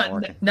 Now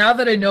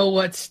that I know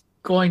what's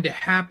going to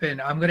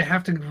happen, I'm going to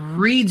have to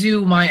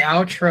redo my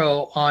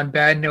outro on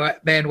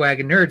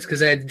Bandwagon Nerds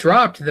because I had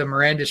dropped the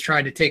Miranda's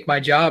trying to take my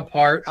job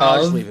part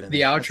of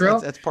the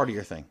outro. That's part of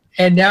your thing.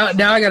 And now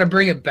I got to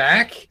bring it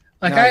back.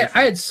 Like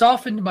I had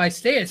softened my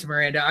stance,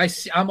 Miranda.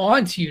 I'm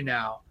on to you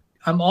now.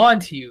 I'm on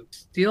to you.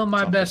 Stealing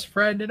my best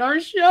friend in our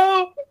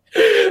show.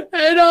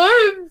 And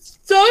I'm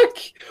stuck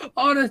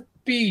on a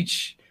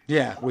beach.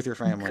 Yeah, with your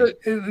family.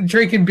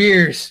 Drinking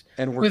beers.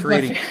 And we're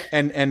creating,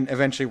 and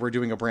eventually we're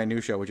doing a brand new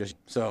show.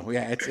 So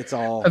yeah, it's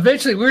all.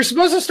 Eventually, we were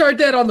supposed to start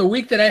that on the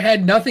week that I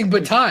had nothing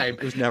but time.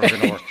 It was never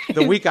going to work.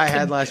 The week I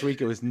had last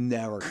week, it was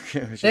never.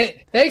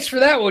 Thanks for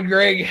that one,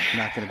 Greg.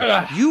 Not going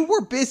to be. You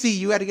were busy.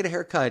 You had to get a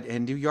haircut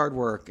and do yard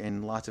work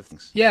and lots of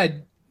things. Yeah,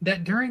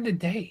 that during the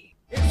day.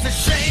 It's a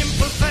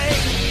shameful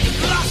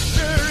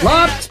thing.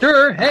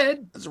 Lobster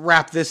head. Let's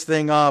wrap this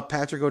thing up.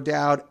 Patrick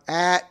O'Dowd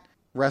at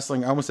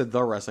Wrestling. I almost said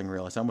The Wrestling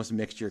Realist. I almost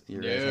mixed your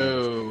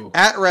No.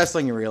 At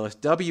Wrestling Realist.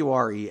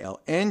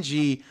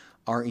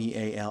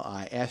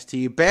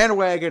 WRELNGREALIST.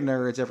 Bandwagon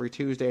Nerds every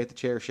Tuesday at the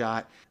Chair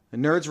Shot. The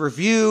Nerds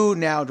Review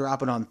now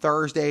dropping on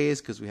Thursdays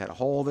because we had a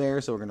hole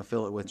there, so we're going to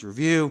fill it with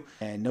review.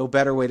 And no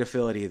better way to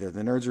fill it either.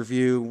 The Nerds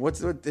Review.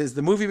 Is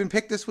the movie been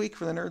picked this week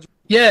for the Nerds?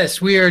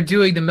 Yes, we are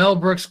doing the Mel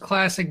Brooks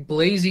classic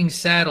Blazing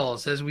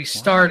Saddles as we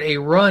start a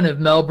run of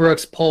Mel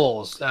Brooks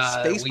polls.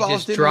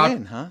 Spaceballs didn't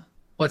win, huh?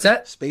 What's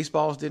that?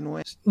 Spaceballs didn't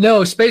win?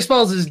 No,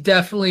 Spaceballs is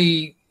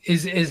definitely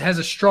has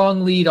a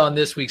strong lead on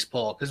this week's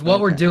poll because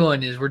what we're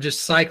doing is we're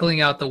just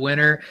cycling out the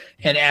winner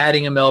and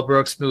adding a Mel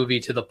Brooks movie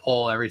to the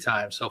poll every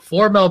time. So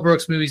 4 Mel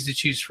Brooks movies to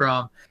choose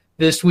from.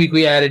 This week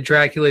we added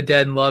Dracula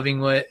Dead and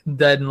Loving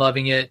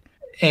It.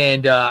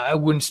 And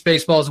when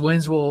Spaceballs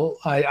wins,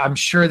 I'm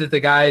sure that the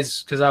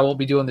guys, because I won't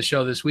be doing the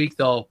show this week,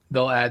 they'll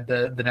add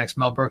the next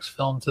Mel Brooks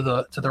film to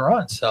the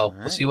run. So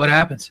We'll see what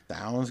happens.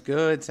 Sounds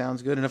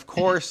good. And of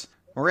course,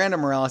 Miranda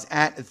Morales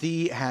at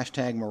the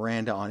hashtag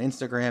Miranda on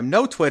Instagram.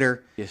 No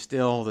Twitter.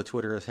 The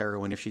Twitter is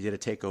heroin if she did a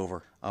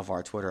takeover of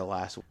our Twitter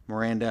last week.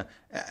 Miranda,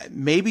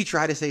 maybe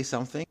try to say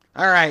something.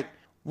 All right.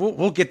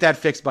 We'll get that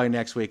fixed by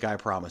next week, I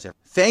promise.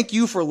 Thank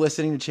you for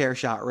listening to Chair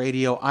Shot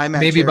Radio. I'm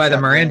at maybe by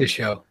the Miranda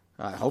show.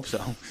 I hope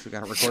so. We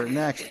got to record it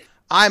next.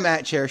 I'm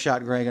at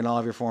Chairshot Greg on all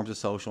of your forms of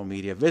social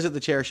media. Visit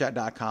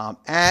thechairshot.com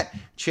at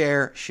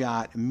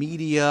Chairshot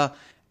Media.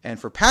 And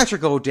for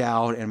Patrick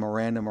O'Dowd and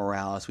Miranda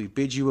Morales, we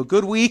bid you a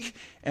good week.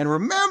 And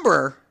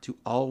remember to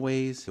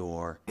always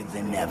soar.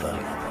 Than ever.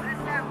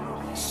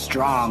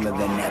 Stronger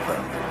than ever.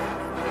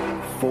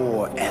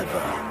 Forever.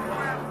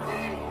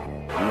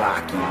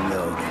 Rocky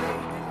Road.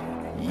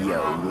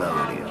 Yo,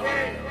 loaded.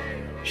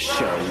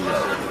 Show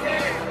loaded.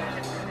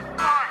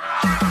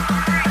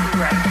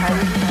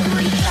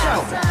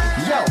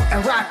 Yo,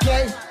 and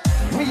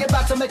Rocky, we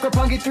about to make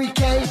Roppongi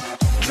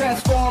 3K.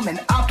 Transform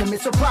and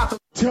Optimus are proper.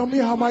 Tell me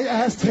how my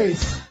ass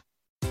tastes.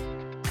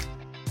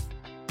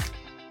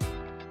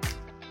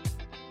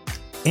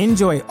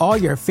 Enjoy all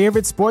your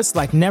favorite sports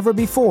like never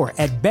before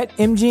at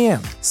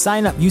BetMGM.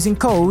 Sign up using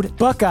code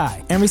Buckeye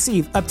and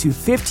receive up to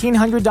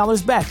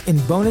 $1,500 back in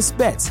bonus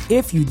bets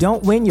if you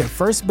don't win your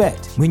first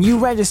bet. When you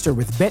register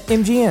with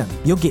BetMGM,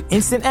 you'll get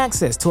instant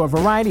access to a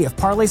variety of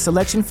parlay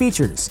selection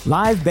features,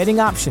 live betting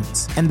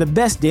options, and the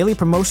best daily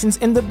promotions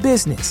in the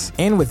business.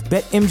 And with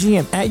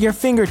BetMGM at your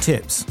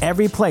fingertips,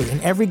 every play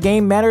and every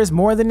game matters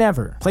more than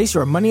ever. Place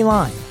your money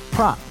line,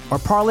 prop, or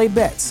parlay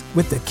bets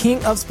with the king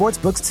of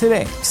sportsbooks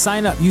today.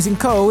 Sign up using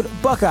code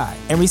Buckeye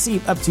and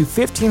receive up to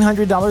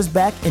 $1,500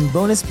 back in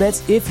bonus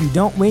bets if you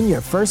don't win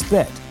your first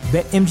bet.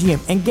 BetMGM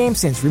and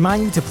GameSense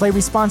remind you to play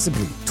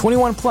responsibly.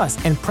 21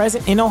 plus and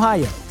present in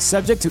Ohio,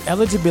 subject to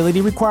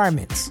eligibility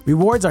requirements.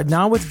 Rewards are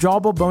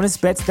non-withdrawable bonus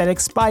bets that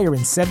expire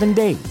in 7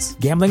 days.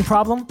 Gambling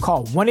problem?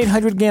 Call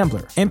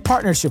 1-800-GAMBLER. In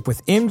partnership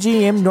with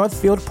MGM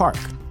Northfield Park.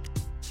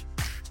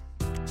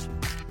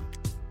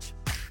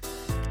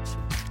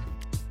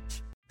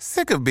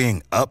 Sick of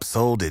being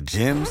upsold at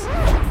gyms?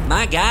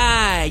 My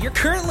guy, you're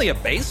currently a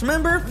base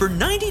member? For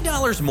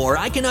 $90 more,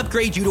 I can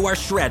upgrade you to our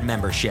Shred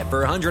membership.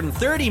 For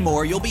 $130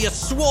 more, you'll be a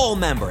Swole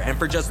member. And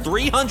for just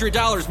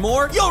 $300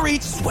 more, you'll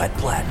reach Sweat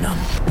Platinum.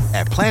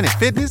 At Planet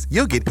Fitness,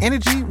 you'll get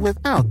energy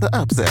without the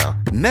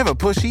upsell. Never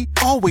pushy,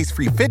 always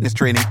free fitness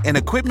training and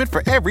equipment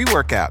for every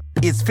workout.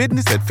 It's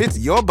fitness that fits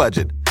your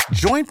budget.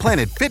 Join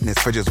Planet Fitness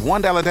for just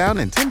 $1 down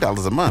and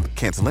 $10 a month.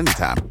 Cancel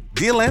anytime.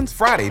 Deal ends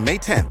Friday, May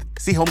 10th.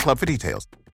 See Home Club for details.